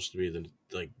supposed to be the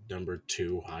like number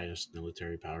 2 highest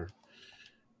military power.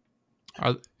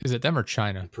 Is it them or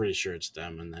China? I'm pretty sure it's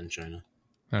them and then China.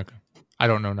 Okay. I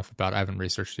don't know enough about it. I haven't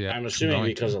researched it yet. I'm assuming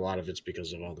because a lot of it's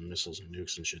because of all the missiles and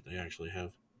nukes and shit they actually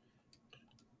have.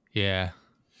 Yeah.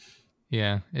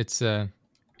 Yeah. It's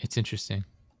interesting.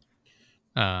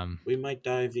 We might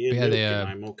die via nuke, and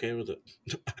I'm okay with it.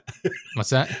 What's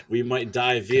that? We might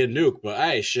die via nuke, but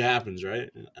hey, shit happens, right?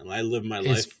 And I live my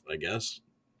life, I guess.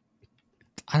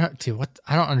 I don't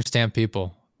understand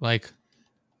people. Like,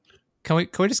 can we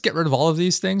just get rid of all of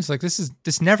these things? Like,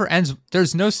 this never ends.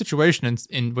 There's no situation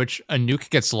in which a nuke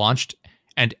gets launched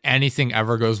and anything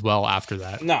ever goes well after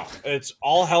that. No, it's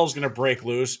all hell's gonna break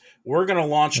loose. We're gonna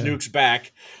launch nukes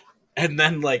back. And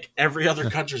then, like, every other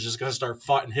country's just gonna start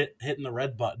hitting the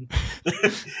red button.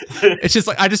 It's just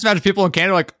like, I just imagine people in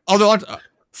Canada like, oh, they want,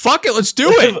 fuck it, let's do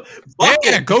it.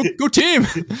 Yeah, go team.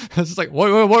 It's just like, what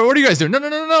are you guys doing? No.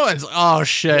 And it's like, oh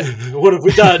shit, what have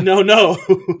we done? No.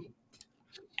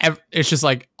 It's just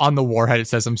like on the warhead it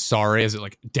says I'm sorry as it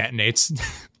like detonates.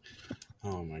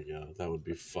 Oh my god, that would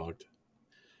be fucked.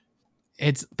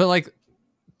 But like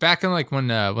back in like when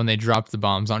they dropped the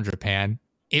bombs on Japan,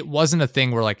 it wasn't a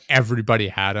thing where like everybody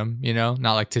had them, you know,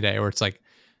 not like today where it's like,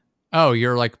 oh,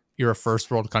 you're a first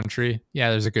world country. Yeah,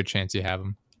 there's a good chance you have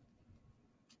them.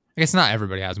 I guess not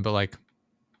everybody has them, but like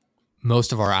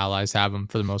most of our allies have them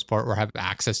for the most part, or have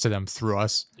access to them through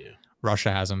us. Yeah.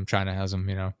 Russia has them, China has them,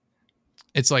 you know.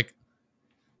 It's like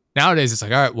nowadays it's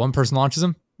like, all right, one person launches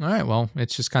them. All right, well,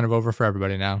 it's just kind of over for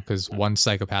everybody now because one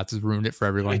psychopath has ruined it for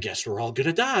everyone. I guess we're all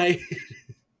gonna die.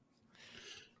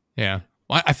 Yeah.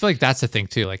 Well, I feel like that's the thing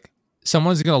too. Like,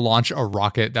 someone's going to launch a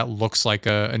rocket that looks like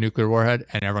a nuclear warhead,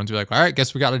 and everyone's be like, all right,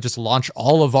 guess we got to just launch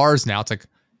all of ours now. It's like,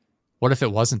 what if it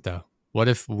wasn't though? What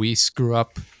if we screw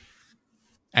up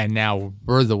and now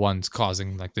we're the ones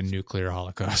causing like the nuclear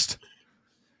holocaust?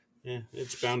 Yeah,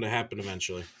 it's bound to happen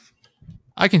eventually.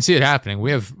 I can see it happening.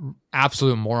 We have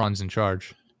absolute morons in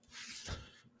charge.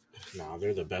 No,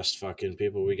 they're the best fucking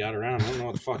people we got around. I don't know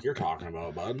what the fuck you're talking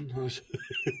about, bud.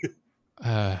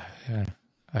 Yeah,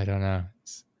 I don't know.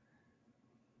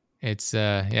 It's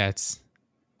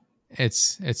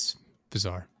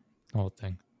bizarre, the whole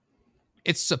thing.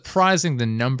 It's surprising the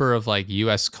number of like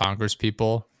U.S. Congress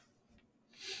people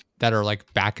that are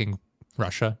like backing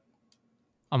Russia.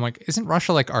 I'm like, isn't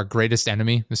Russia like our greatest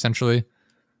enemy essentially?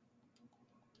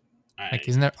 Like,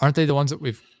 aren't they the ones that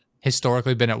we've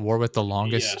historically been at war with the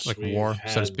longest, like war,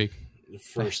 so to speak?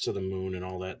 First to the moon and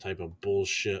all that type of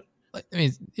bullshit. I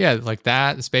mean, yeah, like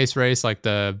that, the space race, like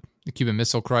the Cuban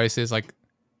Missile Crisis, like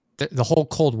the whole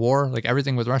Cold War, like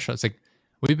everything with Russia. It's like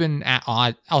we've been at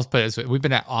odds. I'll put it this way: we've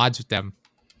been at odds with them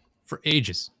for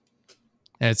ages,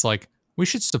 and it's like we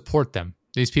should support them.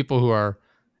 These people who are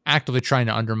actively trying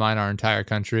to undermine our entire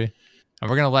country, and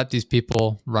we're gonna let these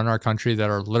people run our country that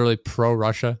are literally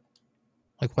pro-Russia.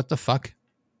 Like, what the fuck?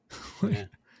 Yeah,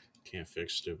 can't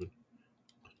fix stupid.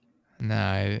 No,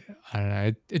 I don't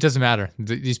know. It doesn't matter.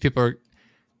 These people are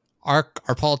our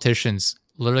politicians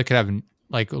literally could have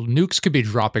like nukes could be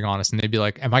dropping on us, and they'd be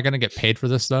like, "Am I going to get paid for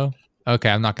this though? Okay,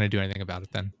 I'm not going to do anything about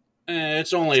it then."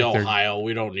 It's only like Ohio.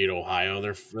 We don't need Ohio.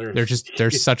 They're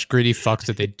such greedy fucks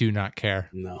that they do not care.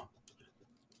 No.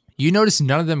 You notice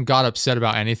none of them got upset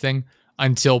about anything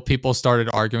until people started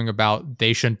arguing about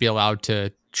they shouldn't be allowed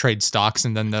to trade stocks,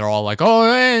 and then they're all like,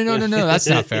 "Oh, hey, no, that's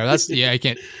not fair. I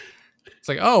can't." It's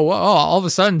like, oh, all of a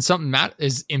sudden something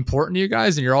is important to you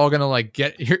guys, and you're all gonna like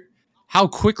get here. How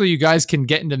quickly you guys can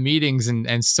get into meetings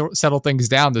and settle things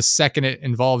down the second it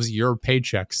involves your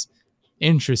paychecks.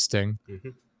 Interesting. Mm-hmm.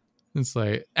 It's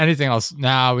like anything else.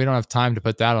 Nah, we don't have time to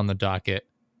put that on the docket.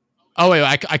 Oh wait,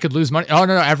 I could lose money. Oh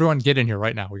no, everyone get in here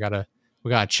right now. We gotta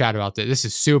chat about this. This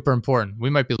is super important. We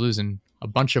might be losing a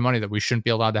bunch of money that we shouldn't be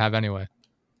allowed to have anyway.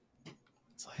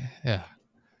 It's like, yeah.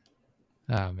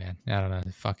 Oh man, I don't know.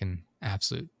 Fucking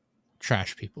absolute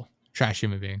trash people, trash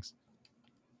human beings.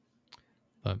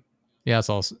 But yeah, it's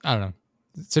all. I don't know.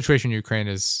 The situation in Ukraine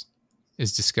is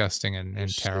disgusting and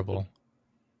terrible. Stupid.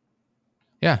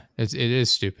 Yeah, it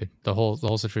is stupid. The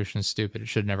whole situation is stupid. It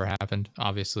should never happened,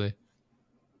 obviously.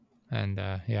 And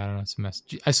yeah, I don't know. It's a mess.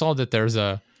 I saw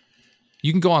that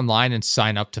you can go online and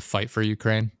sign up to fight for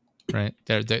Ukraine, right?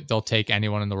 They'll take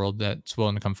anyone in the world that's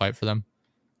willing to come fight for them.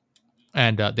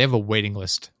 And they have a waiting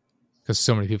list because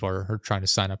so many people are trying to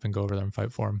sign up and go over there and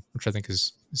fight for them, which I think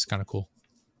is kind of cool.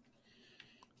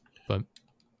 But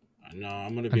no,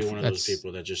 I'm going to be one of those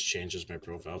people that just changes my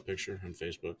profile picture on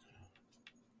Facebook.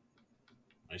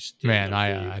 I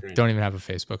don't even have a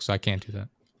Facebook, so I can't do that.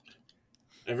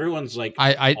 Everyone's like,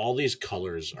 all these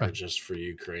colors are just for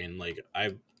Ukraine. Like,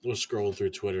 I was scrolling through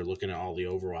Twitter looking at all the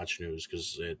Overwatch news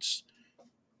because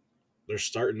they're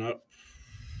starting up.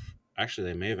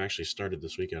 Actually, they may have actually started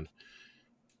this weekend.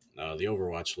 The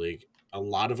Overwatch League. A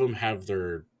lot of them have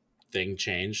their thing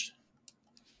changed.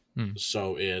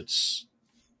 So it's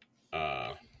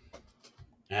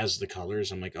has the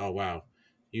colors. I'm like, oh wow,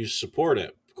 you support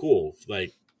it. Cool.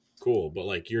 Like, cool. But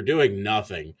like, you're doing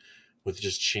nothing with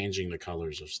just changing the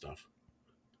colors of stuff.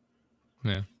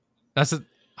 Yeah.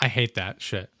 I hate that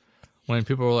shit. When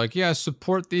people are like, yeah,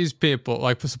 support these people,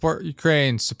 like support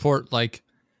Ukraine, support like,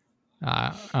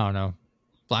 I don't know,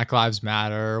 Black Lives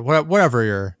Matter, whatever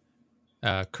your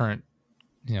current,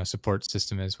 support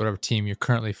system is, whatever team you're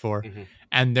currently for. Mm-hmm.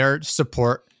 And their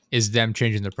support is them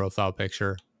changing their profile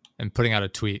picture and putting out a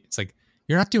tweet. It's like,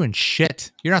 you're not doing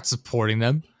shit. You're not supporting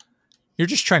them. You're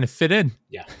just trying to fit in.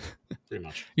 Yeah, pretty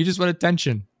much. You just want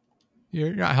attention.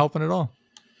 You're not helping at all.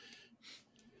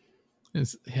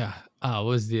 It's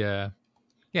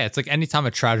like anytime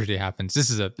a tragedy happens, this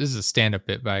is a stand-up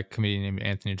bit by a comedian named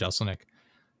Anthony Jeselnik,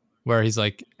 where he's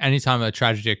like, anytime a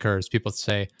tragedy occurs, people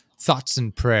say thoughts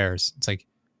and prayers. It's like,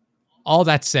 all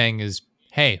that's saying is,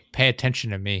 hey, pay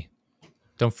attention to me.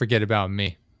 Don't forget about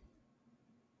me.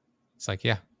 It's like,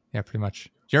 yeah, pretty much.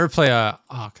 Do you ever play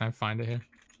can I find it here?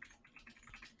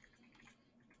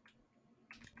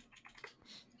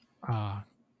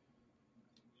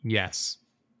 Yes,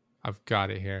 I've got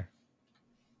it here.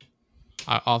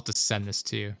 I'll have to send this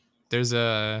to you. There's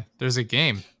a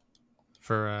game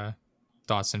for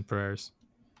thoughts and prayers,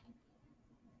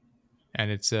 and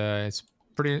it's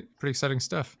pretty exciting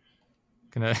stuff.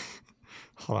 Gonna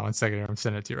hold on 1 second here. I'm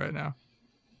sending it to you right now.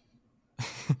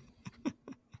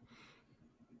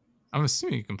 I'm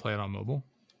assuming you can play it on mobile.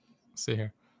 Let's see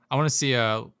here. I want to see.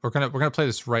 We're gonna play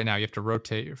this right now. You have to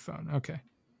rotate your phone. Okay.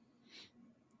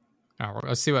 All right,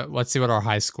 let's see what our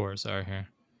high scores are here.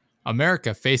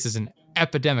 America faces an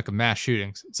epidemic of mass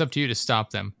shootings. It's up to you to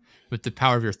stop them with the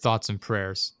power of your thoughts and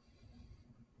prayers.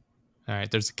 All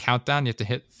right, there's a countdown. You have to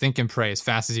hit think and pray as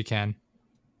fast as you can.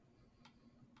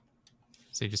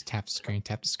 So you just tap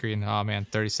the screen. Oh man,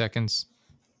 30 seconds.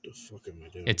 What the fuck am I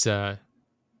doing? It's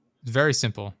very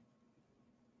simple.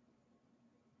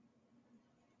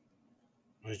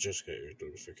 I just got your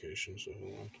notification, so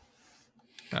hold on.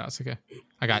 No, it's okay.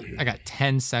 I got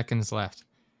 10 seconds left.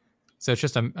 So it's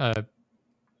just an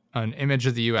image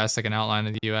of the U.S., like an outline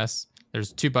of the U.S.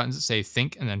 There's two buttons that say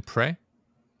think and then pray.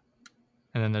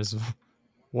 And then there's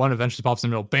one eventually pops in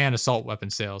the middle, ban assault weapon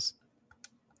sales.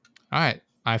 All right,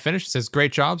 I finished. It says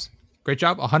great job.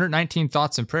 119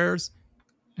 thoughts and prayers,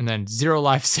 and then 0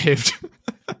 lives saved.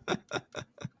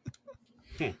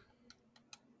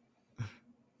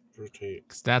 Rotate.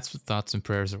 Because that's what thoughts and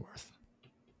prayers are worth.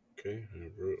 Okay, hold on,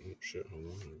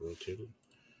 I rotated.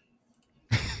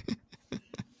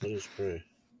 Let us pray.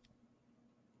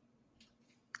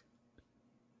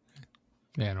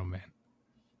 Man, oh man.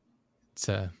 It's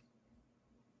I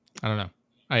don't know.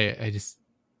 I just,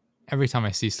 every time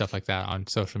I see stuff like that on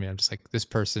social media, I'm just like, this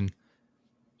person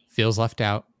feels left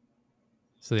out.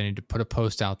 So they need to put a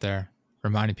post out there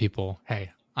reminding people,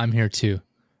 hey, I'm here too.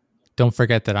 Don't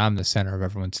forget that I'm the center of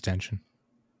everyone's attention.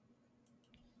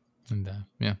 And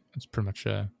yeah, it's pretty much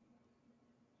all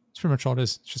it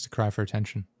is. It's just a cry for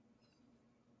attention.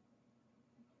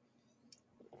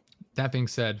 That being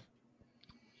said,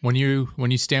 when you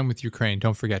stand with Ukraine,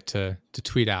 don't forget to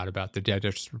tweet out about the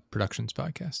Digest Productions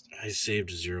podcast. I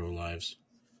saved 0 lives.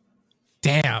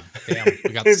 Damn,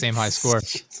 we got the same high score.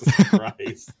 Jesus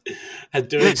Christ. I'm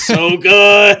doing so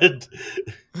good.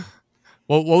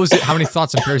 Well, what was it? How many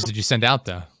thoughts and prayers did you send out,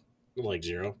 though? Like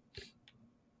 0.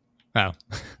 Oh.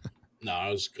 No,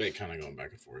 I was kind of going back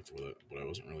and forth with it, but I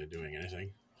wasn't really doing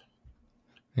anything.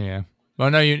 Yeah. Well,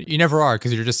 no, you never are,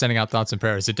 because you're just sending out thoughts and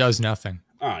prayers. It does nothing.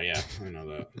 Oh, yeah. I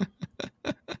know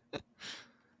that.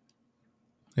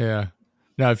 Yeah.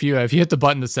 No, if you hit the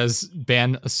button that says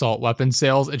ban assault weapon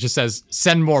sales, it just says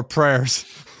send more prayers.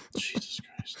 Jesus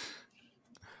Christ.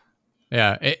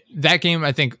 Yeah. That game,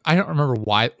 I think, I don't remember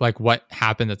what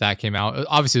happened that came out.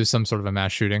 Obviously, it was some sort of a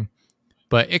mass shooting,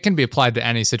 but it can be applied to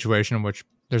any situation in which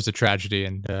there's a tragedy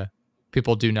and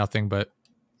people do nothing but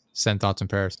send thoughts and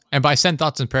prayers. And by send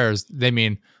thoughts and prayers, they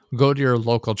mean go to your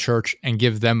local church and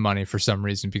give them money for some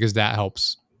reason, because that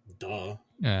helps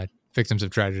victims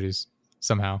of tragedies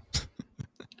somehow.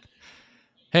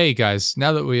 Hey guys,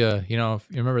 now that we you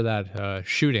remember that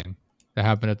shooting that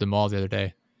happened at the mall the other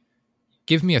day,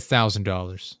 give me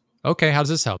 $1,000. Okay, how does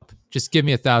this help? Just give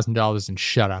me $1,000 and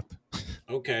shut up.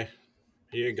 Okay,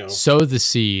 here you go. Sow the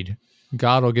seed.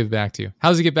 God will give back to you. How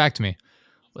does he get back to me?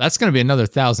 Well, that's going to be another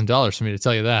 $1,000 for me to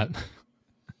tell you that.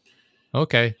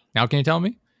 Okay, now can you tell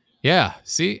me? Yeah,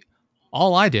 see,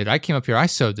 all I did, I came up here, I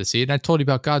sowed the seed, and I told you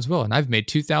about God's will, and I've made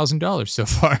 $2,000 so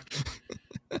far.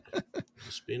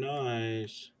 Must be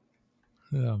nice.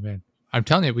 Oh man, I'm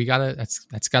telling you,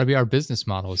 that's got to be our business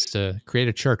model, is to create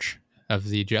a church of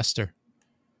the Jester,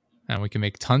 and we can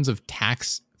make tons of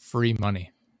tax-free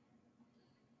money.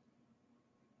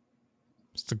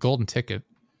 It's the golden ticket,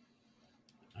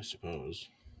 I suppose.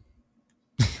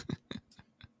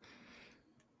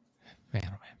 Man,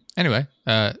 oh man. Anyway,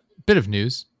 bit of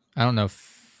news. I don't know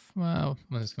if when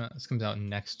this comes out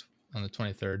next on the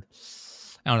 23rd.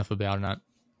 I don't know if it'll be out or not.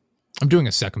 I'm doing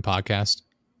a second podcast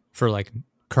for like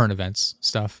current events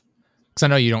stuff, because I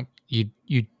know you're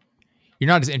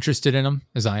not as interested in them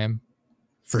as I am,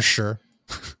 for sure.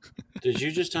 Did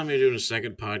you just tell me you're doing a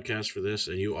second podcast for this,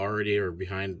 and you already are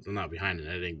behind? Well, not behind in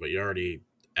editing, but you already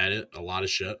edit a lot of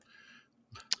shit.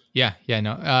 Yeah,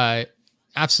 no,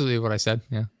 absolutely what I said.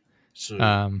 Yeah.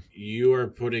 So you are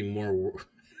putting more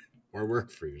work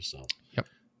for yourself. Yep.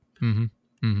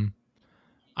 Mm-hmm.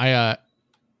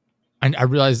 I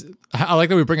realize I like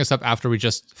that we bring this up after we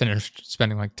just finished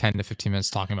spending like 10 to 15 minutes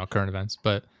talking about current events.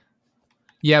 But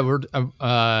yeah, we're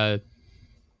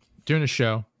doing a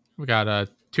show. We got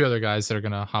 2 other guys that are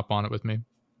going to hop on it with me.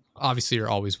 Obviously, you're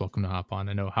always welcome to hop on.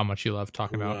 I know how much you love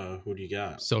talking about who do you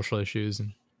got? Social issues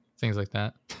and things like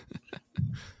that.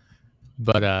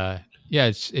 But yeah,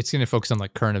 it's going to focus on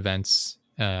like current events,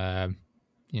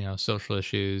 social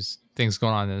issues, things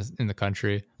going on in the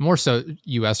country, more so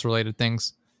U.S. related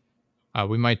things.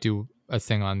 We might do a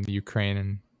thing on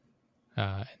Ukraine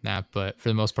and that, but for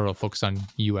the most part, we'll focus on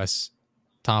U.S.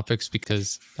 topics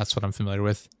because that's what I'm familiar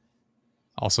with.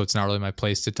 Also, it's not really my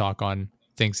place to talk on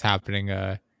things happening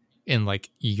in like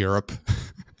Europe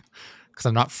because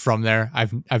I'm not from there.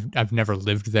 I've never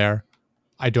lived there.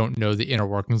 I don't know the inner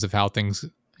workings of how things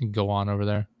go on over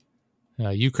there.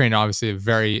 Ukraine, obviously, a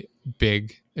very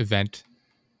big event,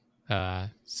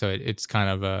 so it's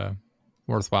kind of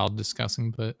worthwhile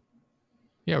discussing. But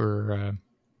yeah, we're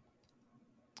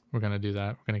gonna do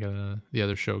that. We're gonna get the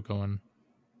other show going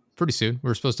pretty soon. We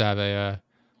were supposed to have a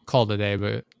call today,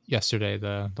 but yesterday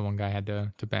the one guy had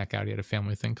to back out. He had a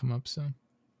family thing come up, so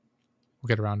we'll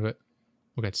get around to it.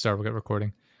 We'll get started. We'll get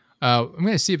recording. I'm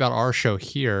gonna see about our show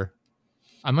here.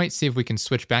 I might see if we can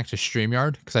switch back to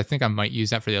StreamYard because I think I might use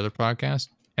that for the other podcast.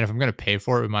 And if I'm gonna pay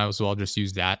for it, we might as well just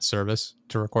use that service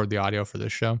to record the audio for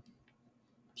this show.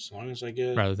 As long as I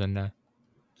get rather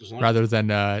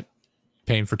than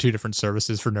paying for 2 different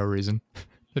services for no reason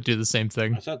to do the same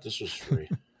thing. I thought this was free.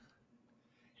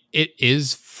 It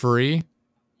is free,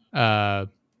 but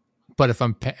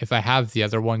if I have the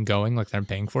other one going, like I'm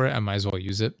paying for it, I might as well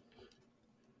use it.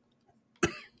 I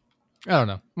don't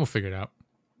know. We'll figure it out.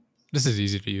 This is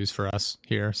easy to use for us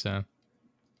here, so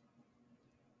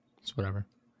it's whatever.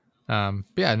 But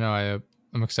yeah, no,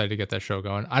 I'm excited to get that show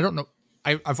going. I don't know.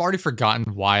 I've already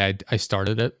forgotten why I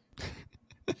started it.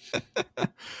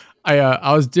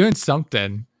 I was doing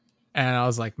something, and I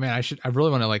was like, man, I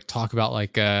really want to like talk about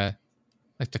like the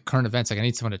current events. Like I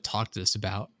need someone to talk to this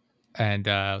about. And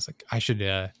I was like,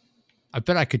 I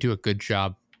bet I could do a good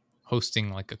job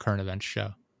hosting like a current events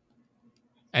show.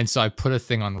 And so I put a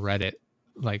thing on Reddit,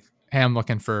 like, hey, I'm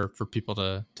looking for people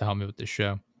to help me with this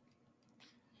show.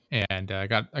 And I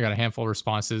got a handful of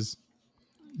responses.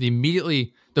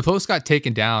 The post got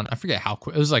taken down. I forget how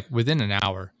quick. It was like within an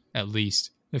hour at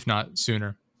least, if not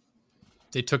sooner.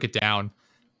 They took it down,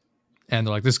 and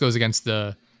they're like, "This goes against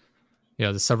the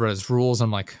subreddit's rules."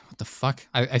 I'm like, "What the fuck?"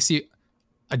 I see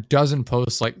a dozen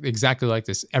posts like exactly like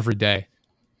this every day.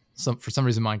 For some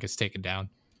reason, mine gets taken down,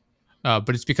 but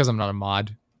it's because I'm not a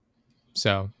mod,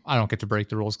 so I don't get to break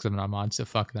the rules because I'm not a mod. So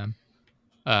fuck them.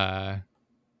 But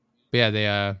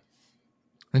yeah,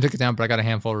 they took it down, but I got a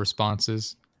handful of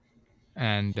responses,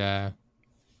 and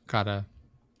got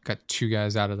 2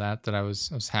 guys out of that I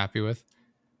was happy with.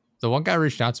 The one guy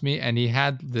reached out to me, and he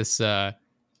had this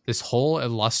whole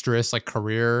illustrious like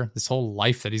career, this whole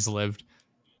life that he's lived,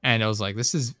 and I was like,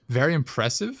 this is very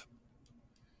impressive,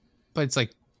 but it's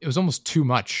like it was almost too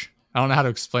much. I don't know how to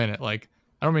explain it. Like,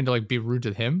 I don't mean to like be rude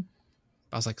to him.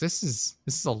 I was like, this is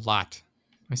a lot.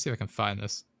 Let me see if I can find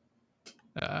this.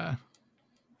 If I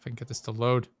can get this to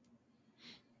load.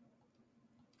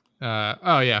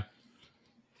 Oh yeah.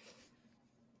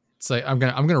 It's like I'm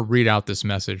gonna read out this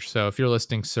message. So if you're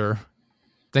listening, sir,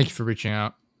 thank you for reaching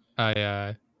out.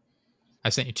 I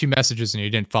sent you 2 messages and you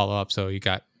didn't follow up, so you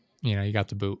got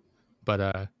the boot.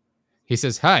 But he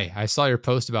says, "Hi, I saw your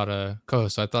post about a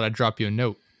co-host, so I thought I'd drop you a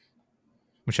note."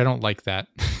 Which I don't like that.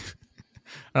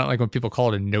 I don't like when people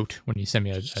call it a note when you send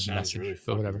me a message. Really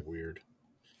but whatever. Weird.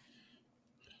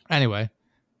 Anyway,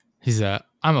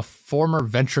 I'm a former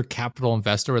venture capital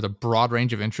investor with a broad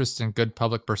range of interests and good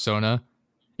public persona.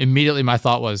 Immediately, my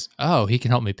thought was, "Oh, he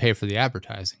can help me pay for the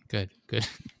advertising." Good.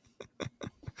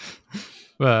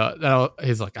 Well,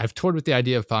 he's like, "I've toured with the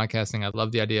idea of podcasting. I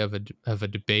love the idea of a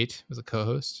debate as a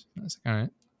co-host." I was like, "All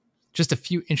right." Just a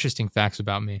few interesting facts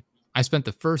about me. I spent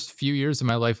the first few years of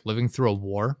my life living through a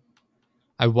war.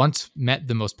 I once met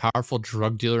the most powerful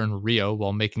drug dealer in Rio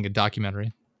while making a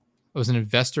documentary. I was an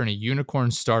investor in a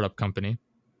unicorn startup company.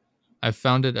 I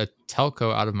founded a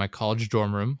telco out of my college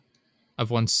dorm room. I've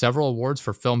won several awards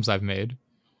for films I've made.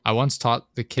 I once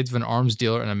taught the kids of an arms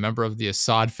dealer and a member of the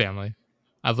Assad family.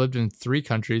 I've lived in 3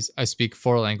 countries. I speak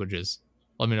 4 languages.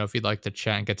 Let me know if you'd like to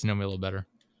chat and get to know me a little better.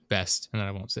 Best. And then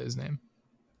I won't say his name.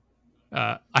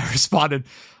 I responded,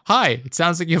 "Hi, it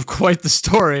sounds like you have quite the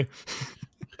story."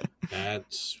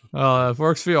 That's... If it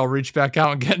works for you, I'll reach back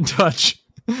out and get in touch.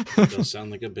 Does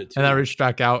sound like a bit too And I reached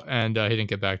back out, and he didn't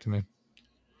get back to me.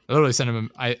 I literally sent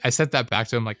him... I sent that back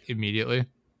to him, like, immediately.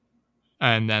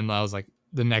 And then I was like,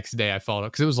 the next day I followed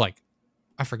up. Because it was like,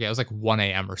 I forget, it was like 1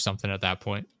 a.m. or something at that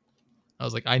point. I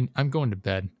was like, I'm going to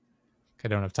bed. I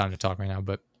don't have time to talk right now.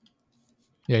 But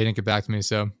yeah, he didn't get back to me,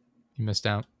 so he missed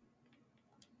out.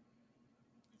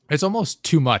 It's almost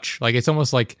too much. Like, it's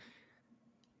almost like,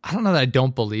 I don't know that I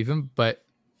don't believe him, but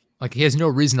like, he has no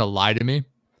reason to lie to me.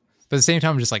 But at the same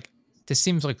time, I'm just like, this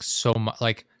seems like so much.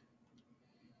 Like,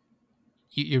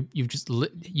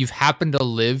 you've happened to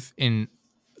live in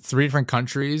 3 different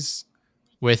countries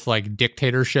with like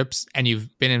dictatorships, and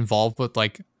you've been involved with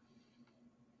like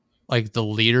the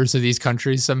leaders of these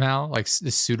countries somehow, like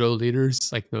the pseudo leaders,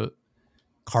 like the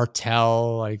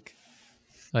cartel, like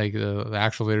the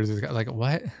actual leaders. Like,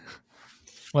 what?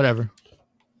 Whatever.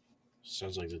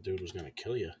 Sounds like the dude was gonna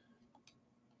kill you.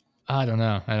 I don't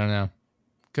know.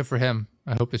 Good for him.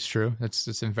 I hope it's true.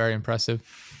 It's very impressive.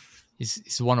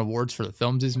 He's won awards for the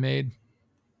films he's made.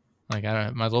 Like, I don't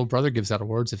know. My little brother gives out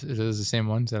awards if it is the same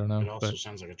ones. I don't know. It also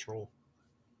sounds like a troll.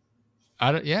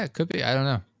 Yeah, it could be. I don't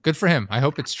know. Good for him. I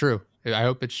hope it's true.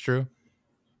 It's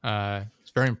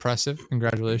very impressive.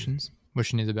 Congratulations.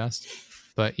 Wishing you the best.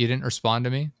 But you didn't respond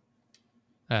to me.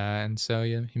 And so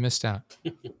you missed out.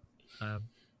 But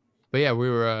yeah,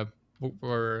 we're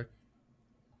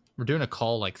doing a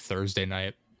call like Thursday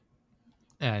night.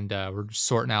 And we're just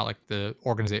sorting out like the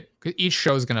organization. Each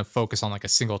show is going to focus on like a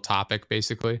single topic,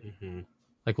 basically. Mm-hmm.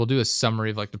 Like, we'll do a summary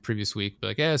of like the previous week. Be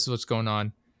like, yeah, this is what's going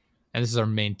on. And this is our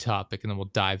main topic. And then we'll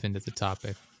dive into the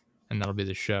topic. And that'll be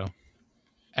the show.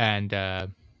 And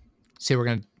see, we're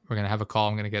going to have a call.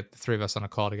 I'm going to get the 3 of us on a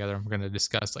call together. And we're going to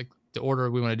discuss like the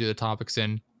order we want to do the topics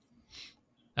in.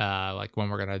 Like when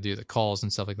we're going to do the calls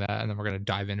and stuff like that. And then we're going to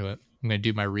dive into it. I'm going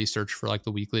to do my research for like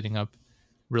the week leading up.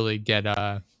 Really get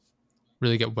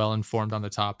well informed on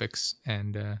the topics,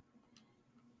 and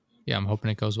yeah, I'm hoping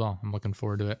it goes well. I'm looking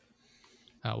forward to it.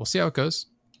 We'll see how it goes.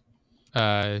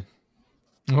 I'm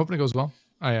hoping it goes well.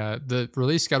 The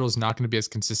release schedule is not going to be as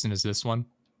consistent as this one,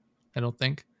 I don't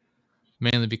think,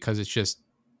 mainly because it's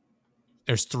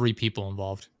there's 3 people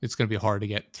involved. It's going to be hard to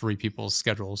get 3 people's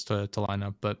schedules to line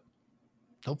up, but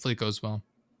hopefully it goes well.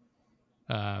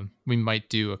 We might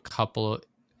do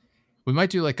I might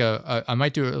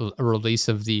do a release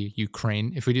of the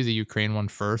Ukraine. If we do the Ukraine one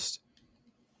first,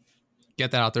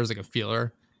 get that out there as like a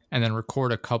feeler, and then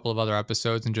record a couple of other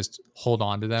episodes and just hold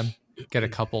on to them. Get a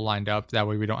couple lined up. That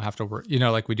way we don't have to work,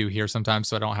 like we do here sometimes.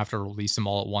 So I don't have to release them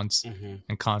all at once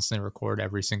and constantly record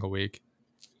every single week.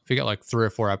 If you get like 3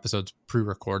 or 4 episodes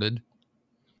pre-recorded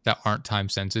that aren't time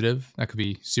sensitive, that could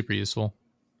be super useful.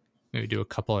 Maybe do a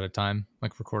couple at a time,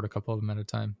 like record a couple of them at a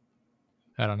time.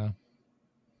 I don't know.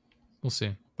 We'll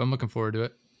see. But I'm looking forward to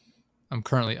it. I'm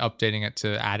currently updating it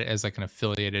to add it as like an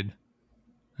affiliated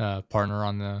partner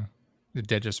on the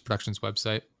Dead Just Productions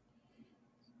website.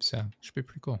 So it should be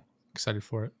pretty cool. Excited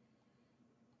for it.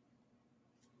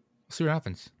 We'll see what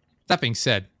happens. That being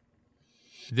said,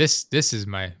 this is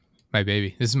my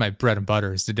baby. This is my bread and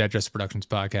butter. It's the Dead Just Productions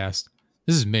podcast.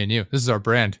 This is me and you. This is our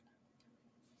brand.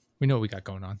 We know what we got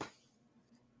going on.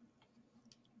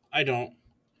 I don't.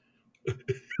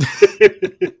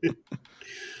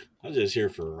 I'm just here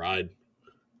for a ride.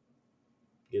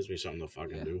 Gives me something to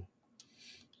fucking do.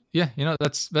 Yeah,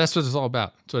 that's what it's all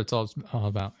about. That's what it's all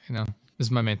about. This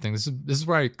is my main thing. This is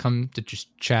where I come to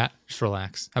just chat, just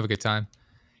relax, have a good time.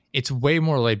 It's way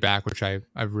more laid back, which I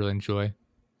really enjoy.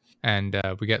 And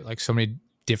we get like so many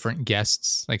different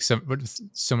guests, like so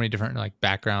many different like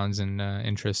backgrounds and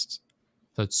interests.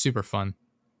 So it's super fun.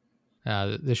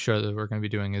 This show that we're going to be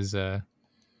doing is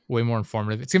way more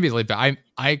informative. It's going to be laid back.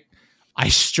 I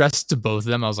stressed to both of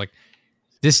them. I was like,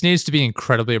 this needs to be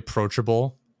incredibly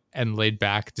approachable and laid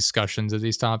back discussions of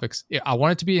these topics. I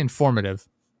want it to be informative,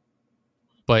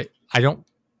 but I don't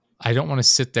want to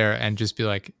sit there and just be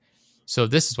like, so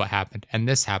this is what happened and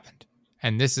this happened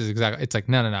and this is exactly. It's like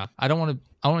no. I want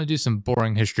to do some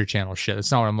boring History Channel shit.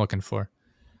 That's not what I'm looking for.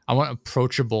 I want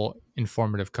approachable,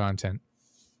 informative content.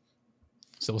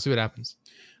 So we'll see what happens.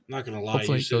 I'm not gonna lie,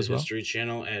 hopefully you said History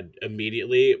Channel, and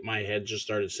immediately my head just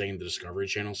started singing the Discovery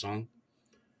Channel song.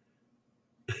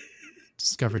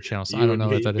 Discovery Channel song. I don't know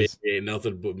what that is. Ain't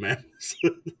nothing but mammals.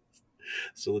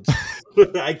 So let's.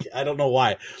 I don't know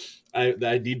why.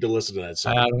 I need to listen to that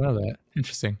song. I don't know that.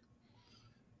 Interesting.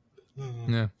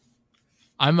 Yeah,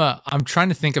 I'm trying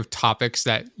to think of topics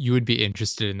that you would be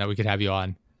interested in that we could have you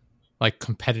on, like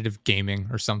competitive gaming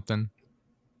or something.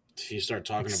 If you start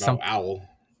talking about OWL,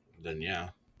 then yeah,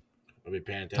 I'll be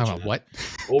paying attention. Talking about what?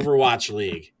 Overwatch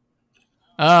League.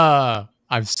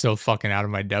 I'm so fucking out of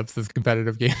my depth with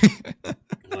competitive gaming.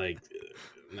 Like,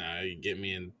 you get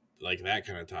me in like that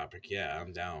kind of topic. Yeah,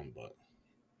 I'm down, but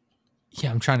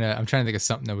yeah, I'm trying to think of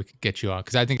something that we could get you on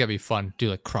because I think that'd be fun. Do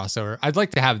like crossover. I'd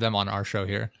like to have them on our show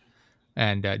here,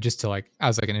 and just to like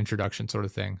as like an introduction sort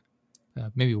of thing,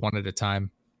 maybe one at a time,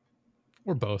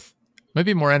 or both.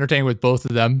 Maybe more entertaining with both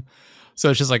of them.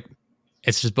 So it's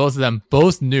just both of them,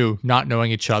 both new, not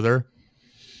knowing each other,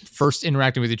 first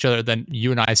interacting with each other. Then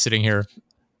you and I sitting here,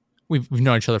 we've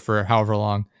known each other for however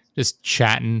long, just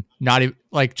chatting, not even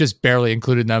like just barely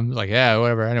including them. Like, yeah,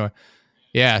 whatever. Anyway,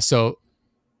 yeah. So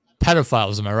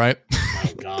pedophiles, am I right?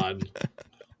 Oh God.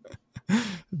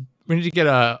 We need to get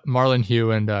Marlon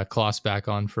Hugh and Kloss back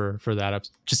on for that.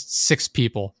 Just 6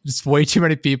 people, just way too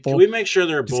many people. Can we make sure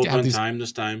they're both on time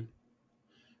this time?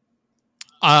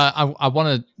 I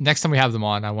want to next time we have them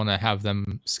on, I want to have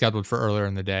them scheduled for earlier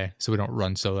in the day so we don't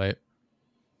run so late.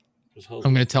 I'm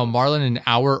going to tell Marlon an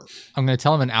hour. I'm going to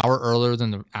tell him an hour earlier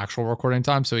than the actual recording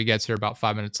time, so he gets here about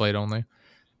 5 minutes late only,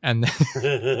 and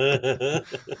then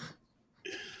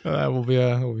we'll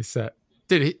be set.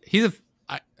 Dude, he's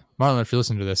Marlon. If you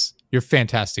listen to this, you're a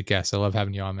fantastic guest. I love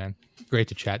having you on, man. Great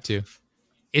to chat to.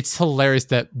 It's hilarious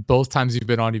that both times you've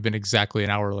been exactly an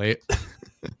hour late.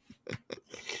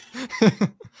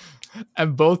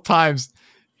 And both times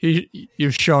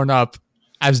you've shown up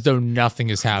as though nothing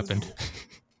has happened.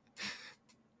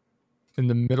 in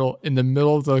the middle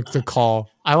of the call.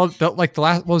 I love that. Like the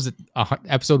last, what was it?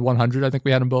 Episode 100. I think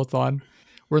we had them both on.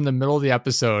 We're in the middle of the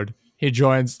episode. He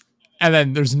joins, and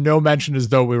then there's no mention as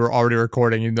though we were already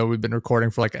recording, even though we've been recording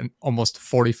for like almost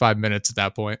 45 minutes at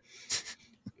that point.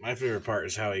 My favorite part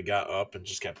is how he got up and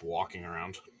just kept walking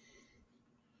around.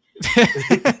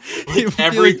 Like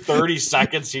every 30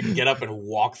 seconds he'd get up and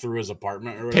walk through his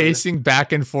apartment or whatever. Pacing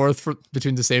back and forth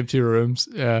between the same 2 rooms.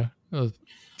 Yeah.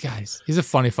 Guys, he's a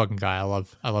funny fucking guy. I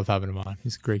love having him on.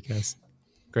 He's a great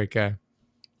guy.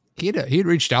 He'd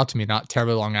reached out to me not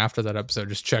terribly long after that episode,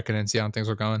 just checking in, see how things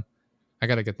were going. I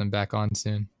got to get them back on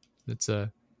soon. It's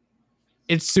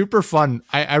super fun.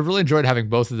 I really enjoyed having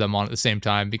both of them on at the same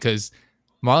time because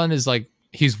Marlon is like,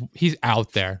 he's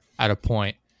out there at a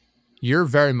point. You're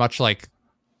very much like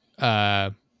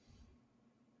you're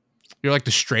like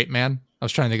the straight man. I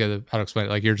was trying to think of how to explain it.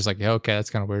 Like you're just like, yeah, okay, that's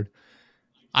kind of weird.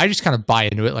 I just kind of buy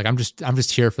into it. Like I'm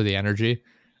just here for the energy.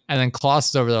 And then Klaus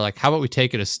is over there like, how about we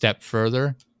take it a step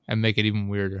further and make it even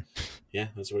weirder? Yeah,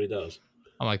 that's what he does.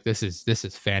 I'm like, this is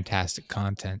fantastic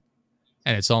content.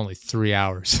 And it's only 3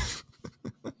 hours.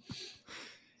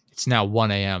 It's now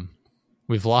 1 a.m.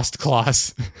 We've lost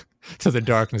Klaus to the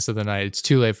darkness of the night. It's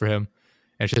too late for him.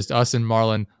 It's just us and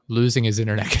Marlon losing his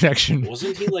internet connection.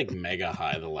 Wasn't he like mega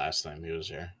high the last time he was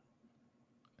here?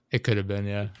 It could have been,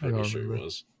 yeah. I'm pretty sure it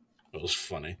was. It was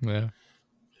funny. Yeah.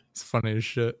 It's funny as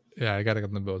shit. Yeah, I gotta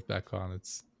get them both back on.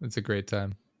 It's a great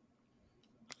time.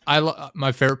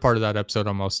 My favorite part of that episode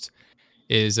almost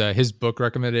is his book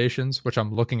recommendations, which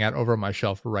I'm looking at over on my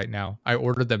shelf right now. I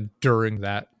ordered them during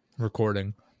that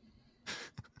recording.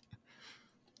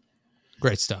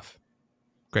 Great stuff.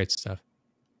 Great stuff.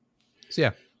 So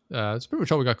yeah, that's pretty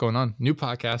much all we got going on. New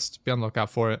podcast. Be on the lookout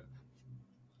for it.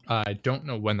 I don't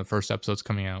know when the first episode's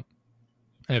coming out.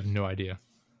 I have no idea.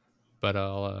 But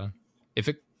I'll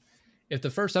if the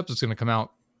first episode's going to come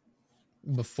out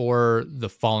before the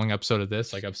following episode of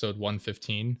this, like episode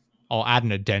 115, I'll add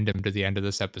an addendum to the end of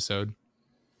this episode,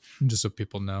 just so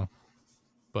people know.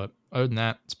 But other than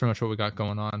that, it's pretty much what we got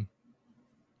going on.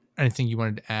 Anything you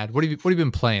wanted to add? What have you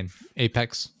been playing?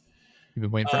 Apex? You've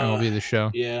been waiting for MLB The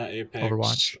Show? Yeah, Apex.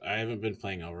 Overwatch. I haven't been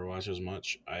playing Overwatch as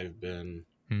much. I've been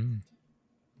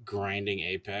grinding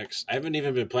Apex. I haven't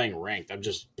even been playing ranked. I'm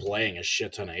just playing a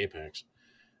shit ton of Apex.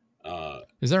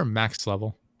 Is there a max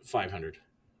level? 500.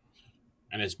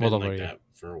 And it's been like that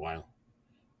for a while.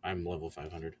 I'm level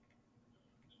 500.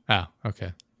 Oh,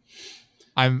 okay.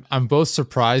 I'm both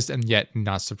surprised and yet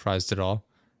not surprised at all.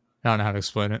 I don't know how to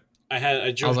explain it.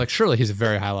 I was like, surely he's a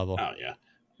very high level. Oh, yeah.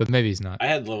 But maybe he's not. I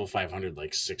had level 500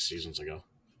 like 6 seasons ago.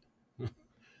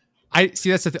 I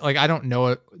see that's the thing. Like, I don't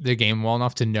know the game well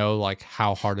enough to know like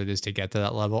how hard it is to get to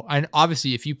that level. And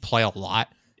obviously, if you play a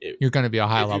lot, you're going to be a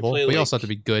high level. But you also have to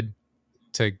be good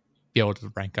to be able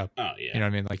to rank up. Oh yeah. You know what I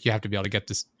mean? Like you have to be able to get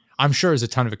this. I'm sure there's a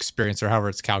ton of experience or however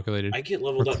it's calculated. I get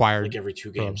leveled required up like every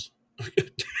 2 games.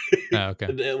 Okay.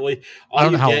 I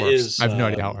don't know how it works. I have no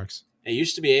idea how it works. It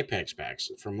used to be Apex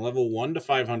packs. From level 1 to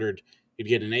 500, you'd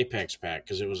get an Apex pack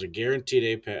because it was a guaranteed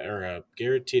Apex or a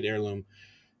guaranteed heirloom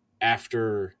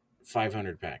after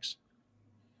 500 packs.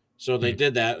 So they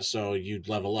did that so you'd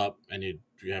level up and you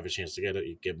have a chance to get it.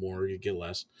 You'd get more, you'd get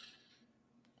less.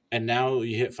 And now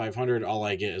you hit 500, all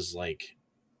I get is like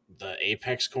the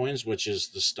Apex coins, which is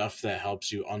the stuff that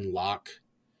helps you unlock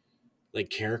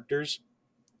like characters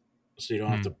so you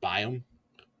don't have to buy them.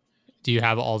 Do you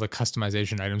have all the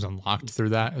customization items unlocked through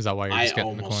that? Is that why you're just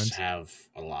getting the coins? I almost have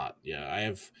a lot. Yeah, I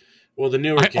have. Well, the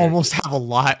newer. I almost have a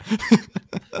lot.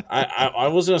 I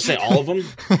was gonna say all of them,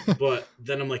 but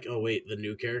then I'm like, oh wait, the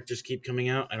new characters keep coming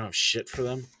out. I don't have shit for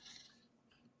them.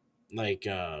 Like,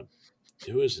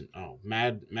 who isn't? Oh,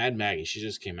 Mad Maggie. She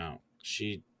just came out.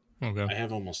 I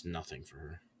have almost nothing for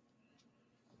her.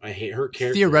 I hate her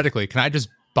character. Theoretically, can I just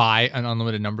buy an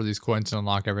unlimited number of these coins and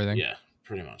unlock everything? Yeah.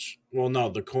 Pretty much. Well, no,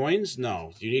 the coins,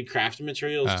 no. You need crafting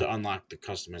materials to unlock the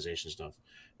customization stuff,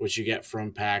 which you get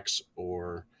from packs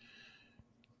or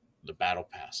the battle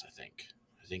pass, I think.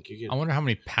 You get. I wonder how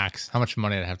many packs, how much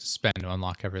money I'd have to spend to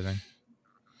unlock everything.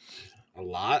 A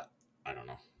lot? I don't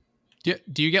know.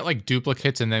 Do you get like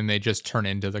duplicates and then they just turn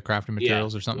into the crafting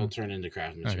materials or something? They'll turn into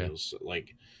crafting materials. Okay.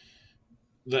 Like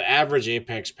the average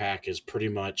Apex pack is pretty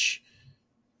much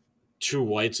 2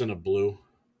 whites and a blue.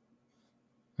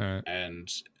 Right. And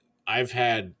I've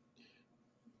had,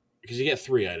 because you get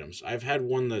 3 items. I've had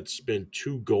one that's been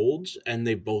 2 golds, and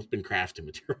they've both been crafting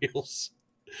materials.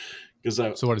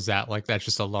 So what is that like? That's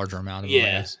just a larger amount of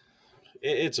it.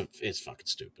 It's fucking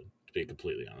stupid, to be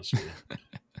completely honest with you.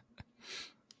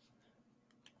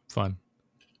 Fun.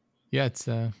 Yeah, it's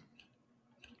I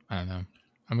don't know.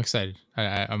 I'm excited.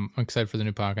 I'm excited for the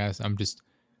new podcast. I'm just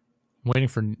waiting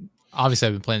for. Obviously,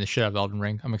 I've been playing the shit out of Elden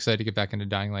Ring. I'm excited to get back into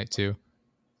Dying Light 2.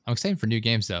 I'm excited for new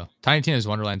games, though. Tiny Tina's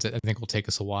Wonderlands, I think, will take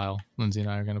us a while. Lindsay and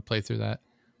I are going to play through that.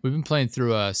 We've been playing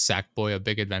through Sackboy: A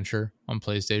Big Adventure on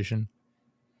PlayStation,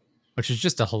 which is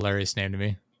just a hilarious name to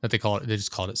me. That they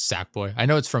just called it Sackboy. I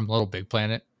know it's from Little Big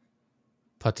Planet,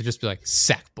 but to just be like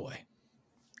Sackboy,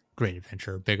 Great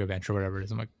Adventure, Big Adventure, whatever it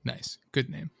is, I'm like, nice, good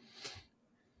name.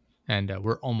 And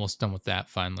we're almost done with that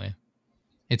finally.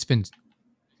 It's been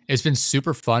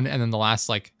super fun, and then the last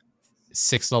like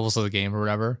 6 levels of the game or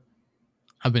whatever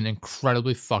have been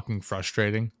incredibly fucking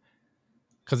frustrating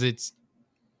because it's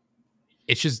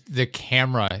just the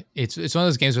camera. It's one of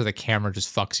those games where the camera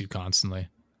just fucks you constantly.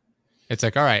 It's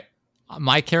like, all right,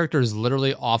 my character is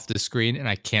literally off the screen and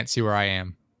I can't see where I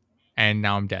am. and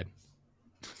now I'm dead.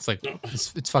 It's like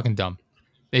it's fucking dumb.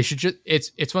 They should just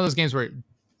it's one of those games where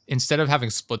instead of having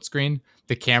split screen,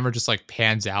 the camera just like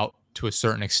pans out to a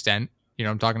certain extent. You know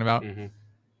what I'm talking about? Mm-hmm.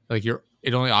 Like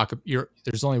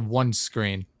there's only one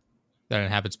screen that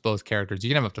inhabits both characters. You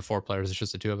can have up to 4 players. It's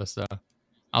just the 2 of us though.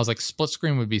 I was like, split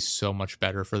screen would be so much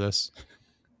better for this,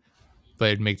 but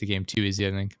it'd make the game too easy,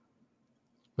 I think.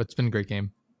 But it's been a great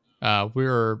game.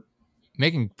 We're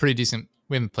making pretty decent.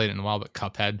 We haven't played it in a while, but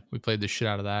Cuphead, we played the shit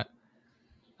out of that.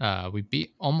 We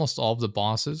beat almost all of the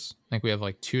bosses. I think we have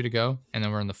like 2 to go, and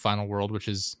then we're in the final world, which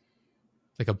is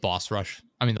like a boss rush.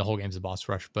 I mean, the whole game's a boss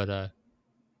rush, but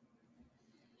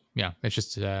yeah, it's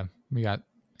just we got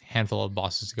a handful of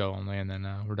bosses to go only, and then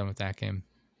we're done with that game,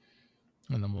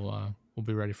 and then we'll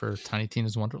be ready for Tiny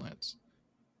Tina's Wonderlands.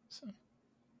 So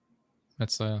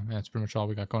that's pretty much all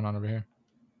we got going on over here.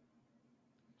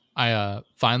 I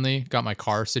finally got my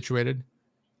car situated.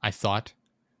 I thought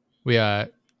I'd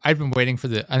been waiting for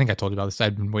I think I told you about this.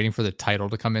 I'd been waiting for the title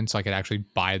to come in so I could actually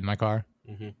buy my car.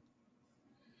 Mm-hmm.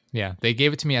 Yeah, they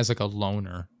gave it to me as like a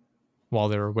loaner while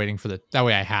they were waiting for that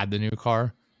way I had the new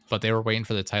car, but they were waiting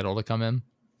for the title to come in.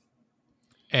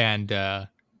 And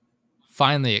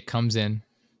finally it comes in.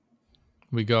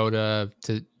 We go to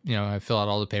I fill out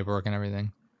all the paperwork and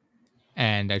everything.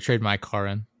 And I trade my car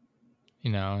in,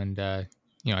 and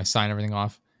I sign everything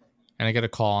off. And I get a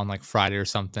call on like Friday or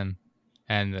something.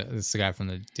 And this is the guy from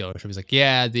the dealership. He's like,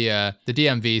 yeah, the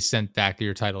DMV sent back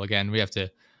your title again. We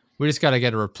just got to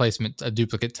get a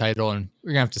duplicate title, and we're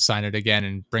going to have to sign it again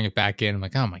and bring it back in. I'm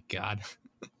like, oh my God.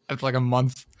 After like a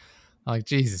month, I'm like,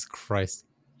 Jesus Christ.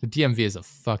 The DMV is a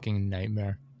fucking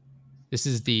nightmare. This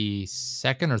is the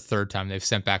 2nd or 3rd time they've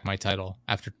sent back my title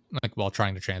after while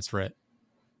trying to transfer it.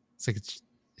 It's like,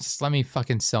 just let me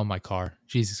fucking sell my car.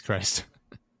 Jesus Christ.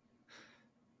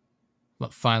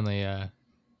 But finally,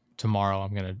 tomorrow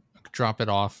I'm gonna drop it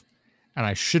off, and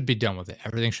I should be done with it.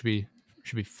 Everything should be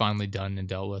finally done and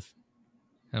dealt with,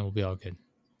 and we'll be all good.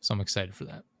 So I'm excited for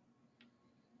that.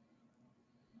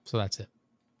 So that's it.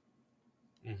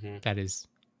 Mm-hmm. That is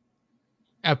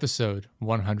episode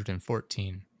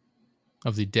 114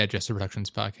 of the Dead Jester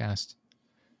Productions podcast.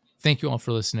 Thank you all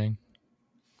for listening.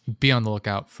 Be on the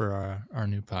lookout for our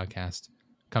new podcast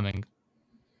coming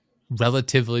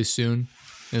relatively soon.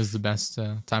 Is the best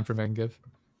time frame I can give.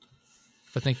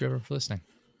 But thank you everyone for listening.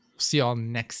 See y'all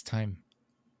next time.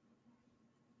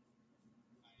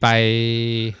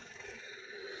 Bye.